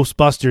of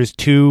Ghostbusters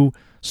 2.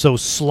 So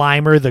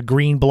Slimer, the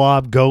green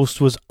blob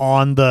ghost, was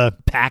on the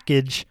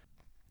package.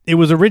 It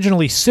was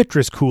originally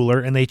Citrus Cooler,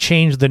 and they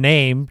changed the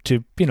name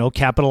to,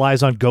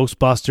 capitalize on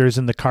Ghostbusters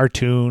and the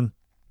cartoon.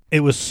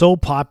 It was so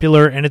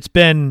popular, and it's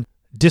been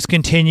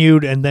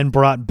discontinued and then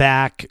brought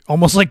back,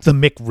 almost like the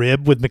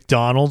McRib with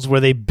McDonald's, where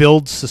they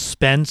build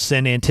suspense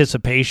and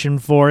anticipation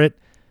for it.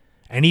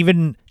 And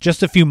even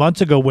just a few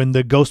months ago, when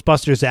the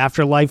Ghostbusters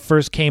Afterlife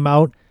first came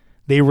out,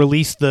 they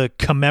released the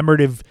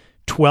commemorative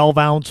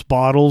 12-ounce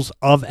bottles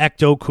of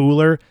Ecto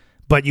Cooler,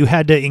 but you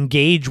had to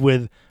engage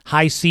with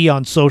Hi-C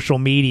on social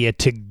media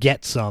to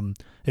get some.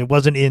 It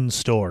wasn't in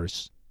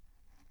stores.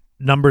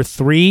 Number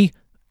 3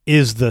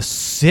 is the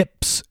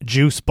Sips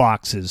juice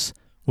boxes,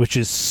 which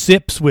is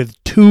Sips with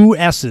 2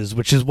 S's,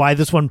 which is why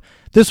this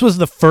was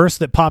the first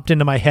that popped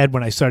into my head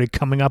when I started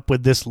coming up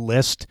with this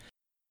list,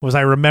 was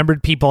I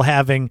remembered people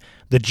having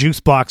the juice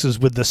boxes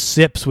with the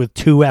Sips with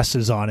 2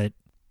 S's on it.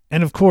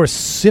 And of course,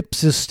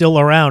 Sips is still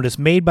around. It's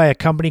made by a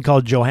company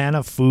called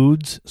Johanna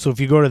Foods. So if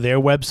you go to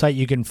their website,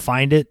 you can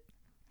find it.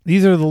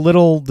 These are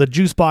the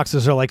juice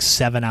boxes are like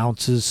 7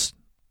 ounces.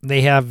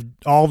 They have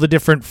all the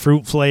different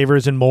fruit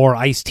flavors and more,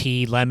 iced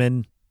tea,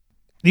 lemon.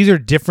 These are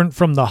different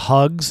from the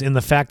Hugs in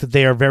the fact that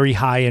they are very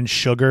high in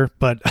sugar,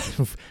 but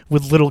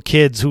with little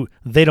kids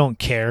they don't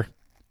care.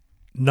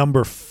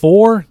 Number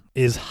 4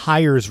 is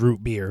Hires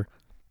root beer.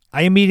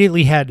 I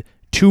immediately had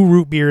 2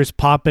 root beers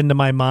pop into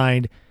my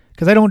mind,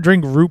 because I don't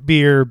drink root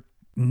beer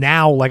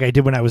now like I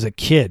did when I was a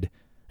kid.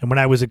 And when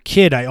I was a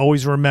kid, I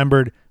always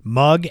remembered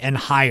Mug and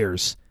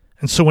Hires.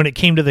 And so when it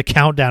came to the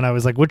countdown, I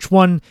was like, which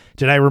one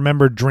did I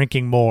remember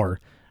drinking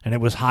more? And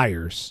it was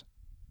Hires.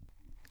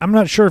 I'm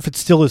not sure if it's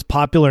still as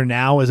popular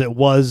now as it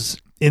was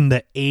in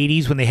the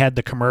 80s when they had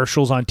the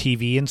commercials on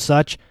TV and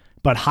such.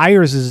 But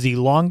Hires is the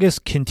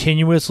longest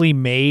continuously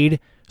made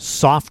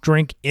soft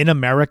drink in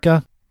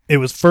America. It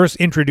was first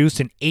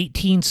introduced in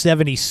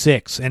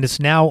 1876, and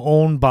it's now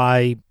owned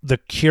by the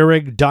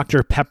Keurig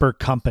Dr. Pepper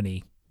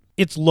Company.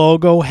 Its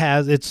logo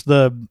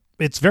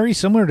it's very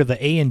similar to the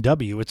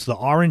A&W. It's the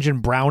orange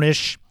and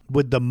brownish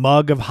with the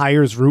mug of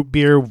Hires root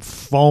beer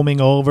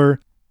foaming over.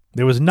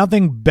 There was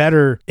nothing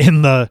better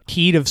in the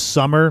heat of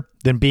summer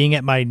than being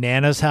at my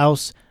Nana's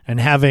house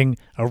and having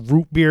a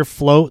root beer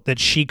float that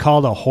she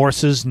called a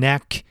horse's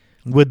neck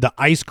with the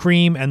ice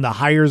cream and the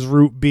Hires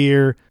root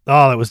beer.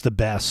 Oh, it was the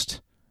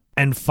best.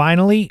 And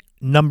finally,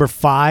 number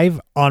 5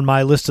 on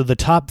my list of the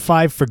top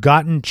 5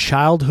 forgotten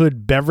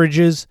childhood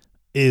beverages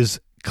is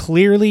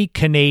Clearly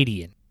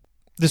Canadian.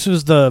 This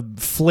was the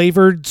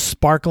flavored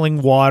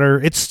sparkling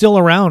water. It's still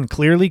around,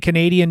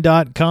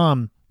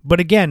 clearlycanadian.com. But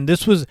again,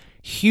 this was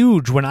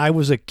huge when I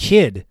was a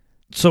kid.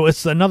 So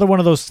it's another one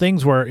of those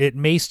things where it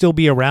may still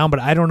be around, but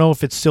I don't know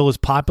if it's still as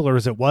popular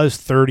as it was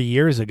 30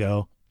 years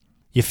ago.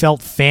 You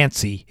felt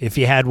fancy if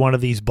you had one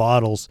of these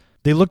bottles.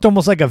 They looked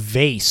almost like a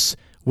vase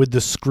with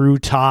the screw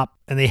top,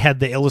 and they had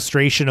the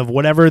illustration of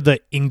whatever the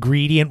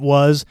ingredient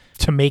was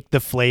to make the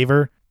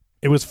flavor.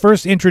 It was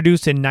first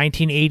introduced in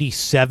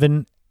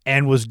 1987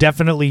 and was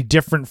definitely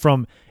different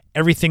from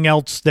everything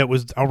else that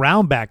was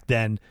around back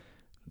then.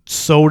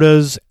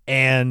 Sodas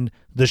and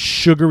the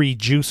sugary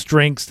juice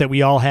drinks that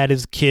we all had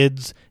as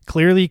kids.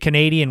 Clearly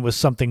Canadian was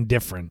something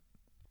different.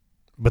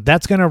 But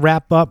that's going to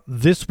wrap up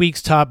this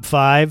week's top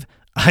 5.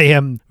 I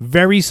am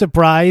very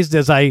surprised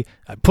as I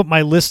put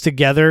my list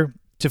together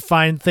to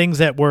find things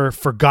that were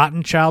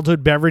forgotten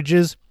childhood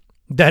beverages,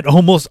 that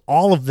almost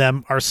all of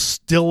them are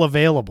still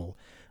available.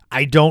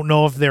 I don't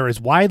know if they're as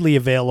widely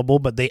available,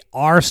 but they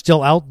are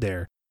still out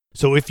there.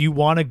 So if you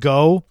want to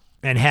go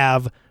and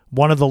have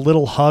one of the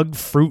little Hug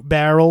fruit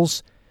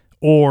barrels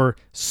or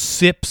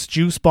Sips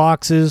juice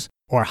boxes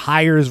or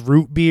Hires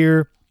root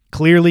beer,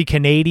 Clearly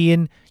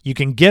Canadian, you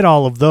can get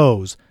all of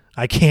those.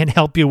 I can't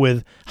help you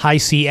with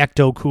Hi-C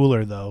Ecto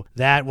Cooler, though.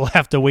 That we'll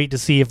have to wait to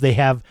see if they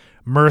have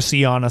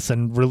mercy on us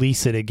and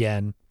release it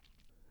again.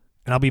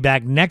 And I'll be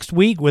back next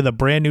week with a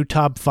brand new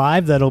top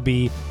 5 that'll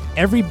be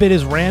every bit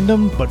as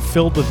random, but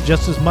filled with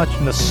just as much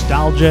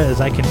nostalgia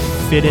as I can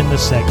fit in the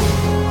segment.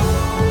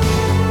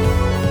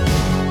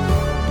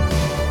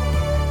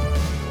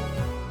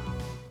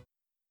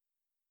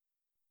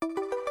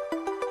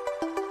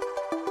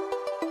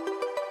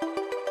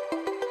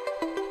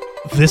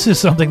 This is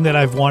something that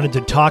I've wanted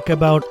to talk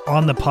about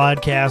on the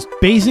podcast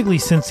basically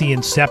since the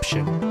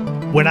inception.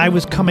 When I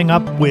was coming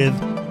up with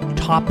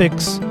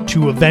topics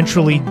to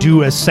eventually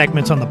do as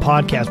segments on the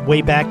podcast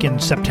way back in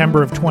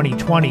September of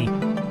 2020,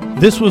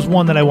 this was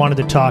one that I wanted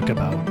to talk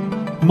about.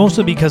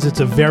 Mostly because it's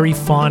a very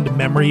fond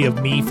memory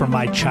of me from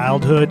my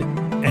childhood,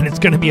 and it's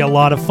going to be a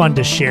lot of fun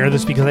to share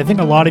this because I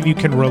think a lot of you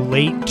can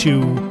relate to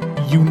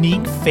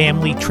unique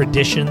family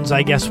traditions,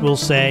 I guess we'll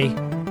say.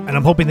 And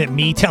I'm hoping that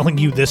me telling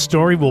you this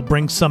story will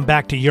bring some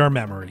back to your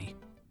memory.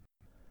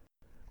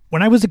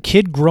 When I was a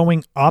kid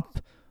growing up,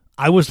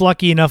 I was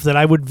lucky enough that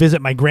I would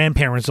visit my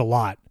grandparents a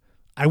lot.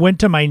 I went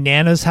to my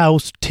Nana's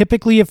house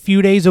typically a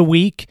few days a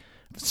week.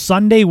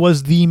 Sunday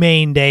was the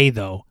main day,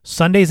 though.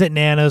 Sundays at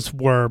Nana's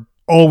were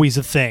always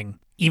a thing,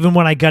 even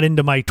when I got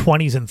into my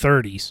 20s and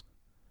 30s.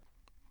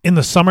 In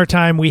the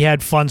summertime, we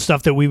had fun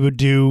stuff that we would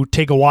do,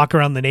 take a walk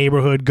around the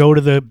neighborhood, go to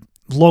the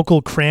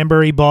local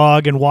cranberry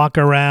bog and walk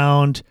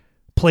around,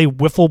 play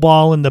wiffle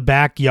ball in the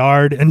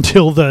backyard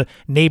until the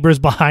neighbors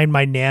behind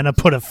my Nana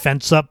put a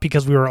fence up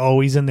because we were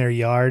always in their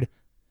yard.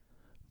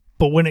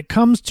 But when it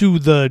comes to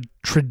the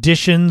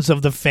traditions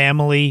of the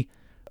family,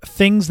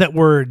 things that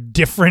were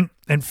different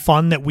and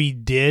fun that we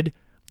did,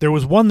 there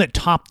was one that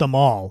topped them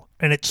all.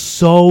 And it's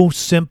so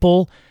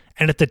simple.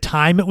 And at the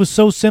time it was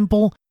so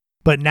simple,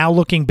 but now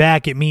looking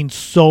back, it means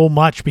so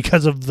much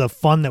because of the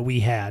fun that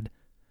we had.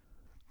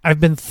 I've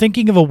been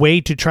thinking of a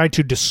way to try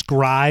to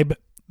describe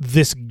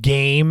this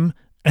game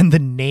and the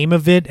name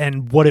of it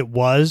and what it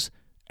was.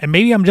 And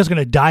maybe I'm just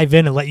going to dive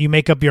in and let you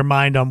make up your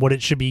mind on what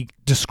it should be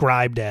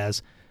described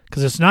as.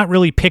 Because it's not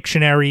really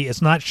Pictionary,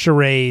 it's not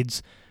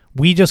charades.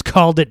 We just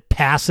called it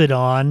Pass It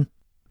On.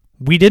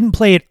 We didn't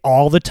play it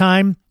all the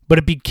time, but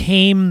it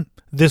became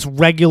this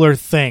regular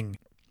thing.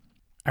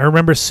 I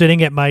remember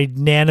sitting at my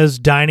Nana's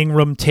dining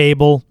room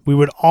table. We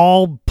would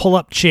all pull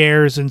up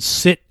chairs and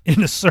sit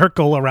in a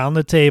circle around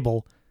the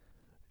table.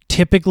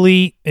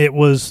 Typically, it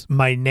was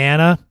my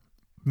Nana,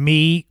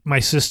 me, my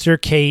sister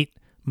Kate,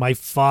 my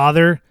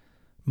father,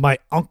 my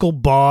Uncle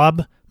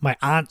Bob, my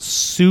Aunt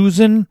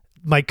Susan,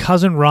 my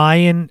cousin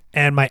Ryan,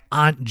 and my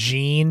Aunt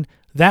Jean.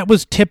 That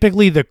was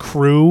typically the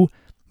crew,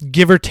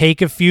 give or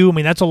take a few. I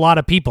mean, that's a lot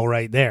of people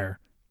right there.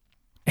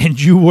 And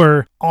you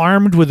were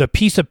armed with a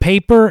piece of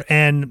paper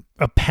and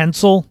a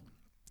pencil,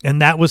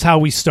 and that was how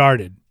we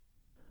started.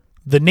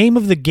 The name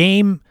of the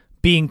game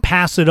being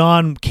Pass It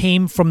On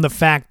came from the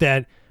fact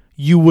that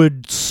you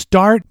would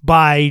start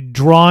by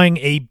drawing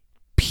a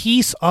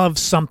piece of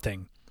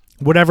something,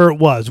 whatever it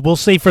was. We'll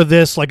say for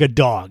this, like a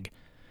dog.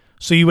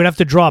 So you would have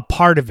to draw a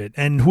part of it,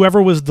 and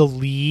whoever was the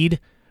lead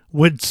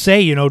would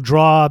say,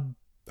 draw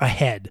a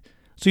head.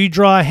 So you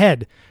draw a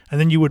head,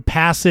 and then you would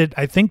pass it,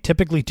 I think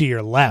typically to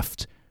your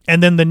left,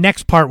 and then the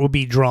next part would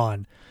be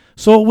drawn.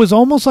 So it was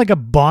almost like a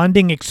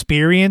bonding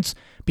experience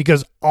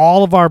because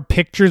all of our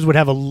pictures would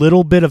have a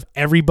little bit of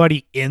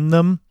everybody in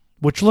them,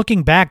 which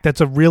looking back, that's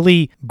a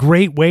really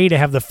great way to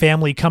have the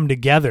family come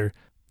together.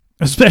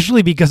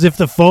 Especially because if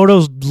the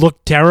photos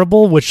looked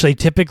terrible, which they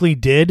typically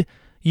did,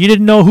 you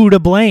didn't know who to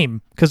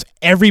blame because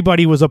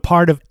everybody was a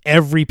part of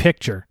every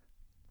picture.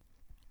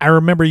 I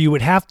remember you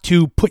would have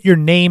to put your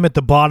name at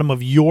the bottom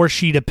of your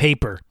sheet of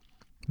paper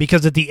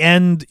because at the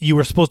end you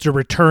were supposed to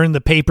return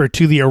the paper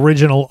to the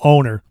original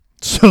owner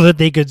so that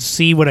they could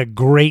see what a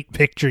great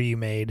picture you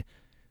made.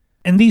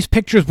 And these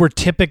pictures were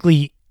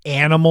typically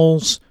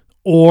animals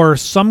or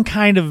some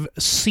kind of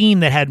scene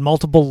that had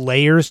multiple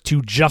layers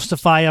to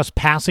justify us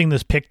passing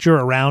this picture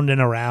around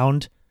and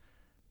around.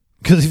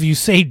 Because if you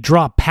say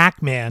draw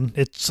Pac-Man,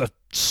 it's a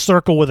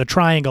circle with a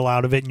triangle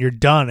out of it and you're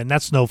done, and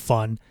that's no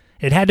fun.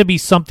 It had to be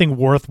something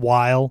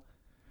worthwhile.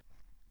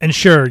 And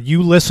sure,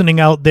 you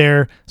listening out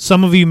there,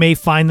 some of you may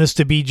find this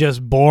to be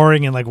just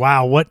boring and like,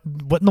 wow, what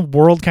in the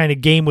world kind of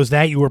game was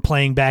that you were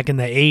playing back in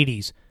the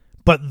 80s?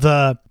 But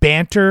the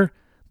banter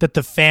that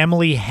the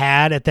family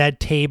had at that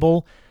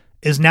table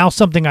is now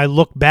something I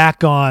look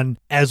back on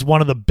as one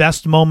of the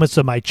best moments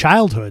of my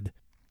childhood.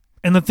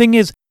 And the thing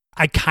is,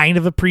 I kind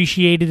of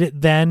appreciated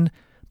it then,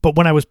 but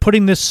when I was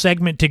putting this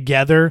segment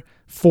together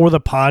for the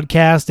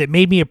podcast, it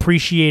made me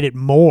appreciate it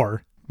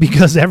more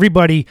because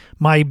everybody,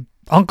 my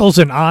uncles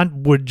and aunt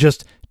would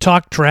just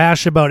talk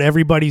trash about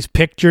everybody's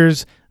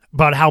pictures,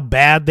 about how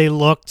bad they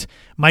looked.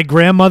 My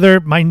grandmother,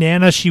 my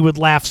Nana, she would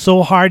laugh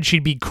so hard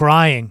she'd be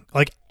crying.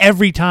 Like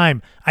every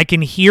time. I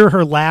can hear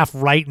her laugh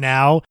right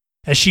now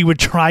as she would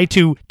try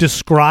to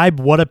describe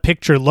what a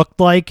picture looked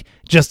like,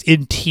 just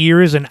in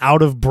tears and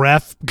out of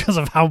breath because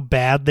of how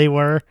bad they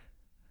were.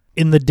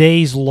 In the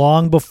days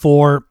long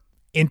before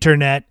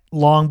internet,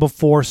 long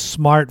before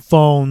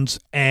smartphones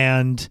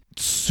and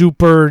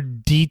super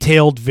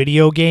detailed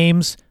video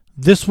games,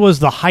 this was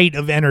the height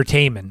of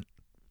entertainment.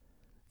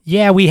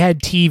 Yeah, we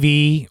had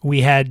TV,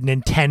 we had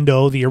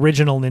Nintendo, the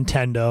original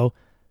Nintendo,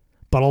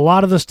 but a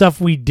lot of the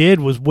stuff we did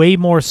was way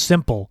more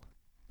simple.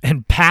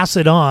 And Pass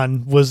It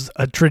On was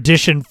a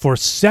tradition for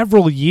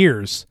several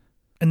years.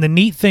 And the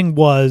neat thing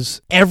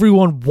was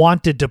everyone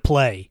wanted to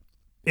play.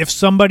 if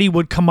somebody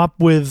would come up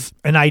with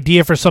an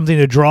idea for something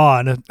to draw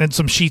and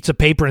some sheets of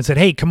paper and said,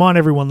 hey, come on,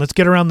 everyone, let's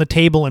get around the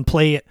table and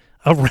play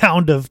a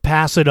round of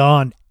Pass It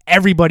On,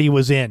 everybody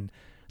was in.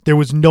 There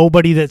was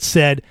nobody that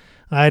said,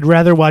 I'd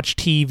rather watch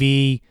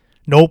TV.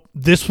 Nope,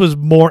 this was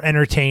more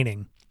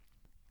entertaining.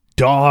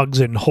 Dogs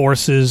and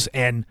horses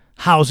and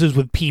houses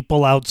with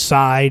people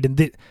outside.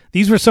 And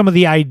these were some of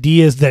the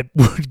ideas that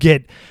would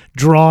get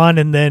drawn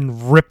and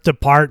then ripped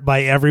apart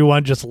by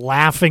everyone just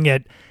laughing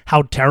at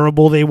how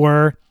terrible they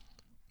were.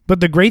 But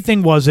the great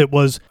thing was it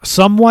was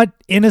somewhat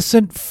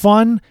innocent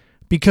fun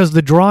because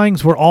the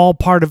drawings were all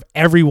part of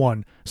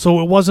everyone.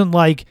 So it wasn't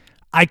like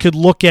I could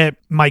look at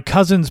my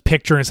cousin's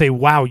picture and say,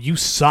 wow, you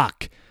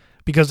suck,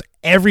 because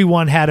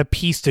everyone had a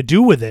piece to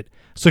do with it.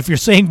 So if you're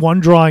saying one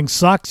drawing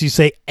sucks, you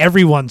say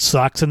everyone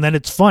sucks, and then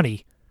it's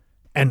funny.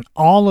 And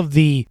all of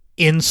the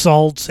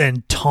insults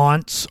and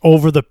taunts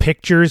over the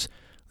pictures,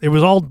 it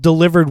was all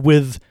delivered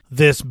with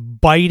this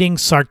biting,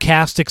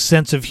 sarcastic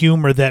sense of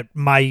humor that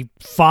my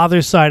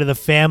father's side of the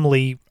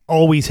family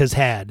always has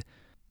had.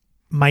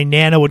 My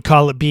Nana would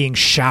call it being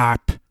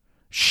sharp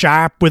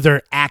with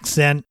her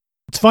accent.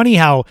 It's funny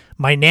how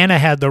my Nana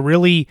had the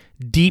really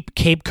deep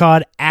Cape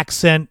Cod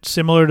accent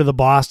similar to the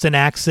Boston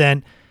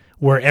accent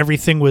where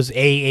everything was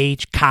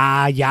A-H,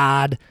 ka,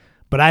 yad,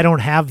 but I don't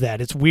have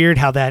that. It's weird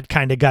how that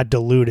kind of got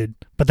diluted,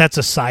 but that's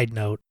a side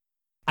note.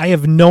 I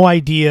have no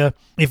idea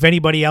if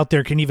anybody out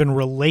there can even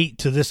relate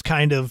to this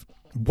kind of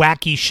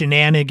wacky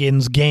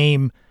shenanigans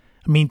game.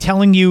 I mean,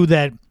 telling you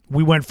that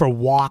we went for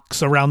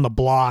walks around the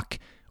block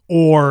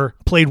or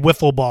played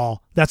wiffle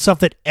ball, that's stuff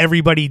that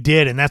everybody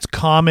did, and that's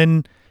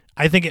common.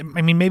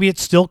 Maybe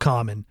it's still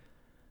common.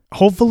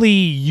 Hopefully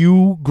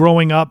you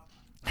growing up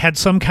had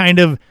some kind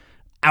of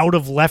out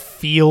of left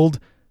field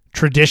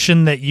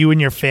tradition that you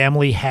and your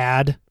family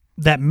had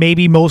that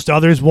maybe most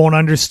others won't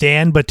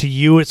understand, but to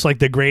you it's like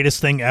the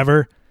greatest thing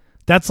ever.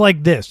 That's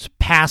like this,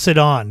 Pass It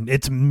On.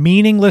 It's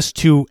meaningless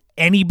to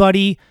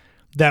anybody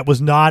that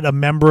was not a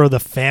member of the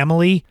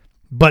family,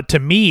 but to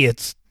me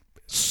it's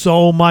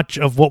so much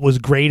of what was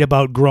great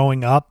about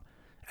growing up,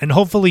 and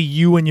hopefully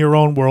you in your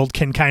own world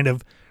can kind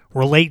of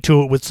relate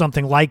to it with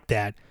something like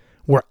that,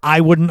 where I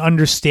wouldn't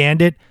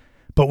understand it,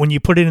 but when you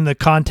put it in the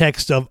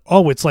context of,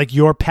 oh, it's like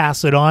your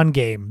Pass It On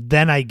game,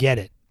 then I get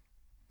it.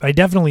 I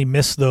definitely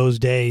miss those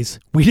days.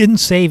 We didn't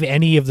save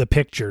any of the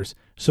pictures,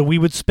 so we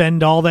would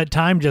spend all that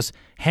time just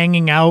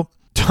hanging out,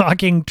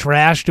 talking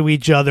trash to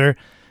each other,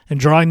 and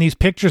drawing these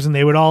pictures, and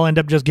they would all end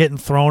up just getting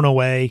thrown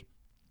away.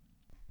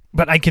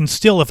 But I can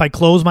still, if I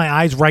close my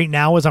eyes right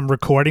now as I'm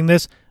recording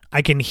this,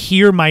 I can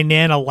hear my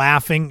Nana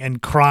laughing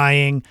and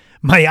crying.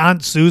 My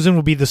Aunt Susan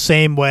would be the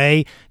same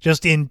way,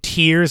 just in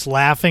tears,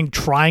 laughing,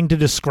 trying to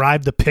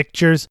describe the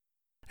pictures.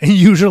 And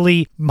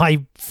usually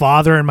my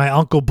father and my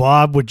Uncle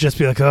Bob would just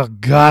be like, oh,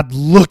 God,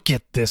 look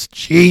at this,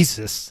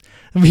 Jesus.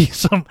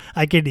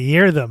 I could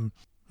hear them.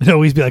 And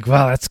always be like,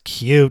 wow, that's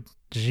cute,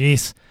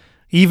 jeez.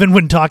 Even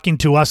when talking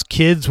to us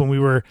kids when we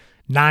were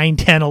 9,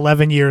 10,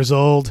 11 years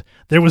old,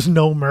 there was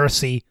no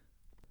mercy.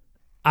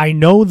 I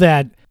know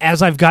that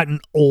as I've gotten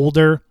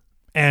older,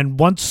 and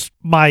once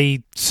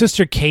my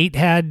sister Kate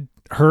had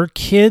her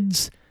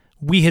kids,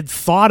 we had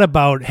thought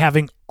about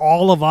having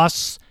all of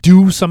us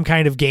do some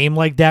kind of game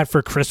like that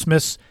for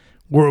Christmas,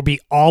 where it would be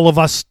all of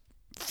us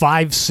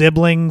 5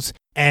 siblings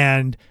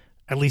and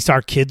at least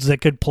our kids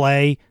that could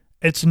play.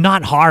 It's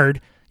not hard.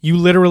 You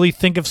literally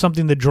think of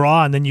something to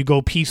draw and then you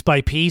go piece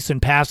by piece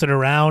and pass it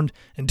around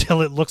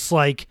until it looks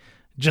like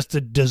just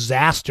a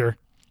disaster.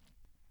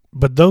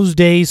 But those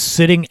days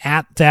sitting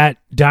at that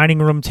dining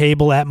room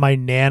table at my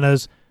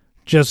Nana's,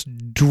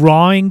 just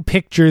drawing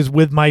pictures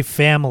with my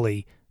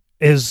family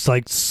is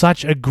like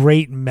such a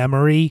great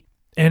memory.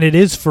 And it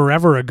is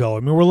forever ago.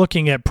 I mean, we're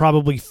looking at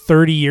probably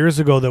 30 years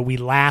ago that we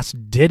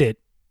last did it.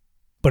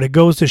 But it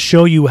goes to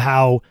show you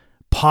how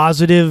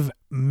positive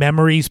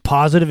memories,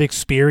 positive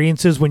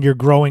experiences when you're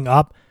growing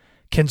up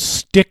can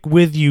stick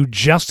with you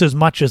just as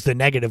much as the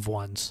negative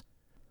ones.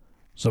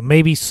 So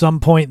maybe some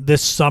point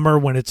this summer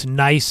when it's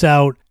nice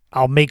out,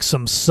 I'll make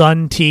some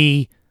sun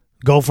tea,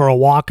 go for a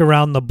walk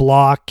around the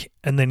block,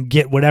 and then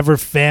get whatever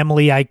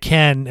family I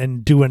can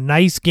and do a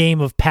nice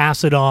game of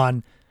Pass It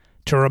On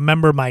to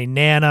remember my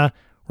Nana,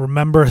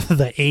 remember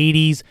the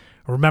 80s,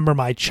 remember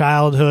my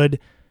childhood,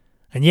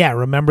 and yeah,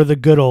 remember the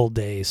good old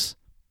days.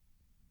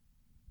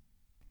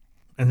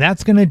 And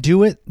that's going to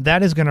do it.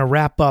 That is going to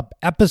wrap up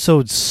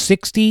episode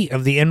 60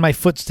 of the In My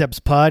Footsteps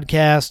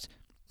podcast.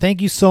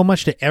 Thank you so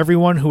much to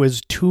everyone who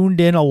has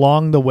tuned in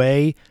along the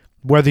way,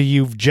 whether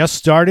you've just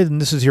started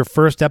and this is your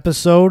first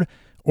episode,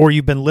 or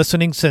you've been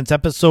listening since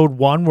episode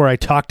 1 where I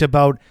talked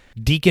about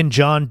Deacon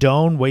John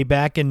Doan way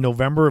back in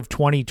November of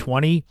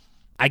 2020.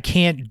 I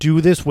can't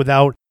do this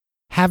without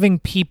having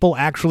people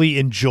actually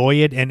enjoy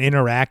it and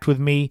interact with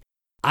me.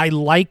 I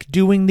like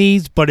doing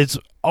these, but it's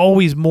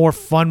always more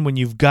fun when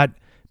you've got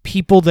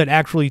people that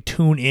actually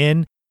tune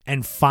in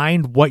and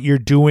find what you're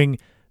doing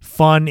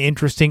fun,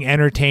 interesting,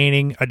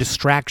 entertaining, a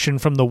distraction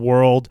from the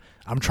world.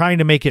 I'm trying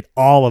to make it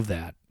all of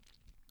that.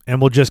 and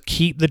we'll just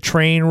keep the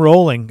train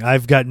rolling.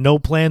 I've got no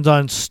plans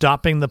on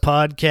stopping the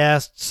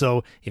podcast,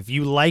 so if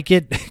you like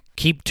it,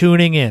 keep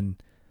tuning in.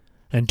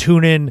 And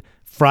tune in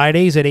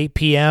Fridays at 8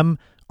 p.m.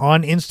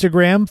 on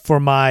Instagram for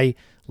my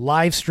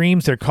live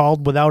streams. They're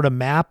called Without a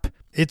Map.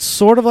 It's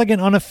sort of like an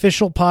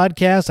unofficial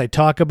podcast. I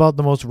talk about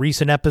the most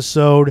recent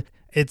episode.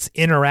 It's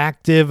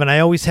interactive, and I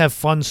always have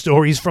fun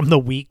stories from the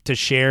week to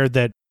share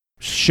that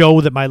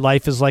show that my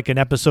life is like an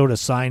episode of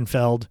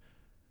Seinfeld.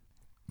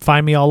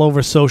 Find me all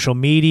over social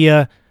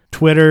media,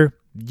 Twitter,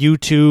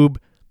 YouTube.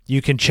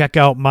 You can check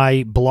out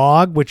my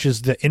blog, which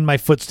is the In My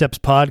Footsteps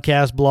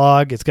podcast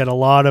blog. It's got a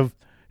lot of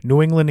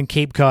New England and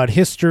Cape Cod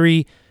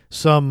history,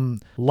 some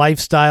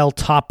lifestyle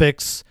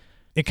topics.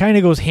 It kind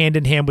of goes hand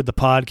in hand with the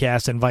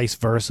podcast and vice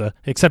versa,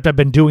 except I've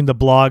been doing the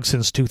blog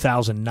since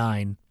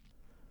 2009.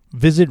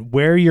 Visit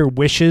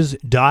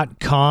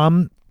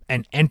whereyourwishes.com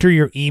and enter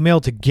your email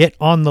to get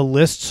on the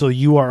list so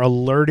you are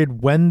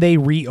alerted when they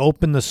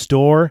reopen the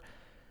store.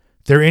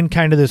 They're in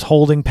kind of this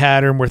holding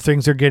pattern where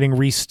things are getting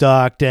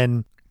restocked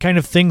and kind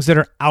of things that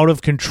are out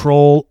of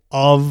control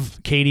of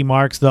Katie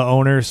Marks, the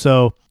owner.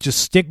 So just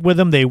stick with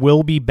them. They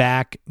will be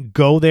back.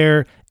 Go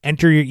there,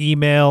 enter your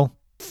email,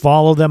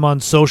 follow them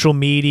on social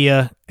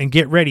media, and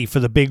get ready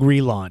for the big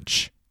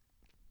relaunch.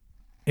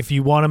 If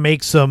you want to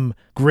make some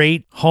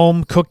great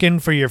home cooking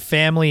for your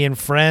family and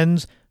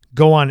friends,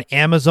 go on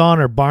Amazon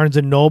or Barnes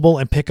 & Noble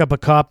and pick up a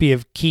copy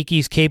of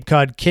Kiki's Cape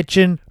Cod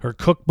Kitchen, her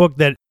cookbook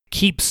that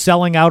keeps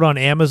selling out on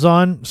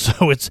Amazon,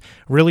 so it's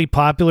really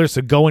popular,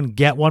 so go and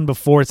get one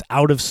before it's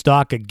out of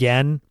stock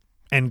again.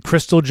 And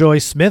Crystal Joy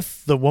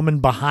Smith, the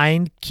woman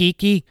behind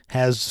Kiki,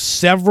 has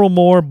several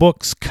more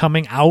books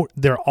coming out.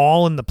 They're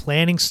all in the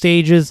planning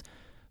stages,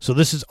 so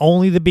this is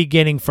only the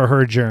beginning for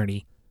her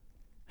journey.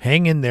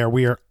 Hang in there.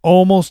 We are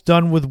almost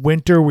done with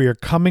winter. We are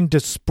coming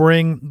to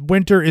spring.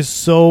 Winter is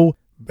so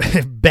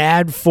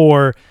bad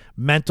for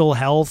mental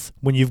health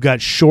when you've got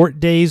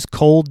short days,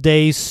 cold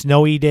days,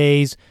 snowy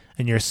days,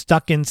 and you're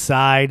stuck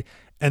inside,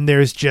 and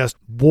there's just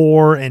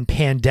war and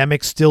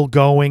pandemic still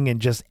going and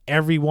just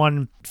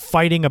everyone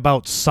fighting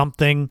about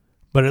something.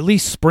 But at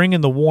least spring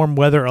and the warm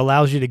weather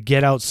allows you to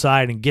get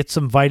outside and get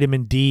some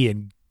vitamin D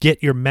and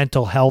get your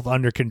mental health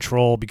under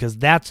control, because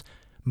that's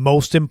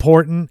most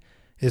important,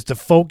 is to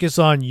focus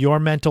on your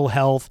mental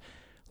health,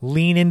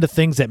 lean into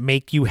things that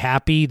make you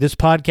happy. This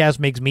podcast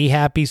makes me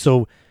happy,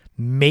 so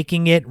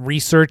making it,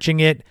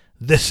 researching it,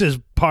 this is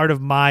part of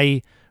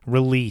my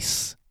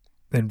release.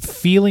 And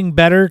feeling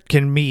better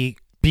can be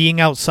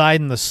being outside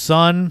in the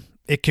sun.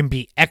 It can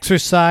be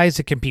exercise.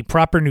 It can be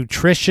proper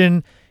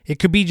nutrition. It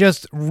could be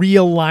just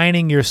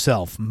realigning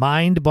yourself,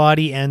 mind,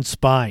 body, and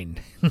spine.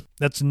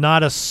 That's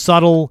not a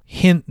subtle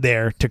hint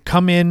there. To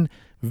come in,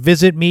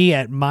 visit me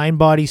at Mind,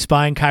 Body,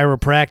 Spine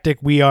Chiropractic.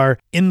 We are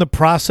in the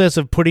process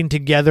of putting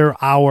together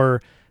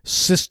our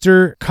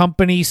sister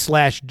company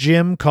 /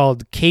 gym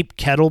called Cape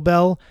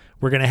Kettlebell.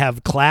 We're going to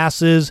have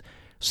classes,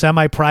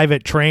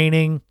 semi-private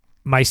training.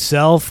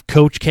 Myself,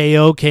 Coach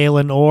KO,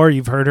 Kaylin Orr,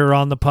 you've heard her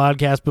on the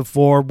podcast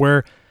before.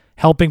 We're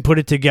helping put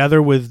it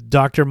together with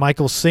Dr.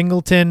 Michael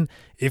Singleton.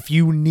 If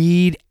you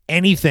need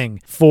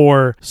anything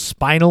for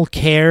spinal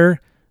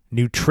care,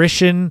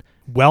 nutrition,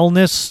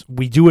 wellness,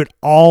 we do it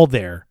all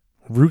there.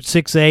 Route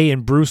 6A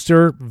in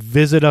Brewster.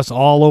 Visit us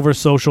all over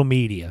social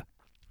media.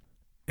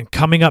 And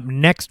coming up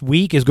next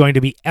week is going to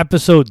be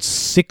episode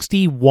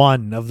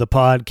 61 of the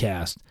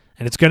podcast,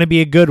 and it's going to be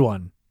a good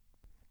one.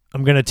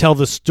 I'm going to tell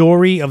the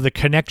story of the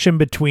connection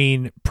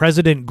between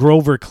President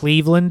Grover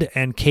Cleveland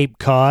and Cape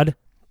Cod.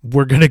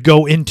 We're going to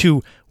go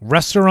into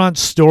Restaurant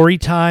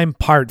Storytime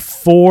Part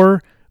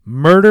 4,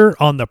 Murder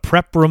on the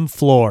Prep Room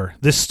Floor.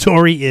 This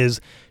story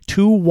is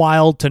too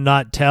wild to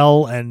not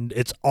tell, and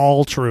it's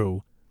all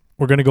true.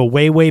 We're going to go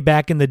way, way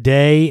back in the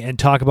day and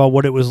talk about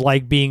what it was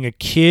like being a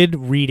kid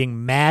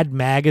reading Mad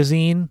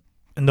Magazine.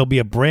 And there'll be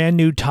a brand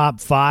new top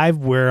 5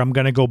 where I'm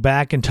going to go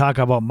back and talk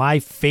about my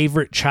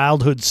favorite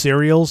childhood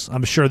cereals.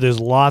 I'm sure there's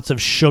lots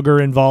of sugar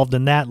involved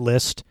in that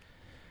list.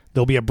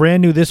 There'll be a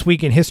brand new This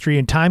Week in History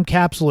and Time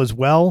Capsule as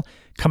well,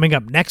 coming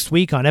up next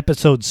week on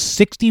episode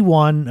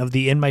 61 of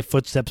the In My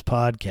Footsteps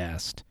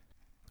podcast.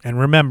 And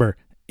remember,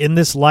 in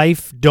this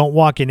life, don't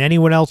walk in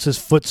anyone else's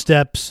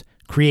footsteps.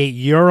 Create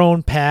your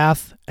own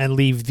path and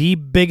leave the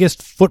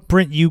biggest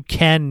footprint you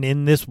can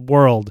in this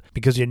world,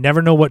 because you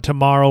never know what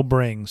tomorrow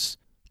brings.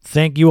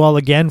 Thank you all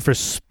again for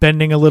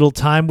spending a little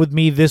time with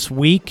me this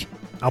week.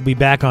 I'll be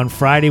back on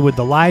Friday with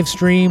the live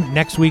stream,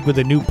 next week with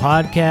a new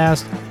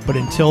podcast. But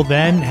until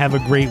then, have a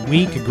great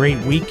week, a great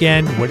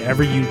weekend.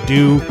 Whatever you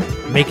do,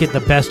 make it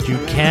the best you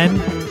can.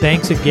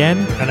 Thanks again,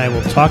 and I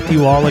will talk to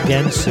you all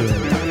again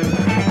soon.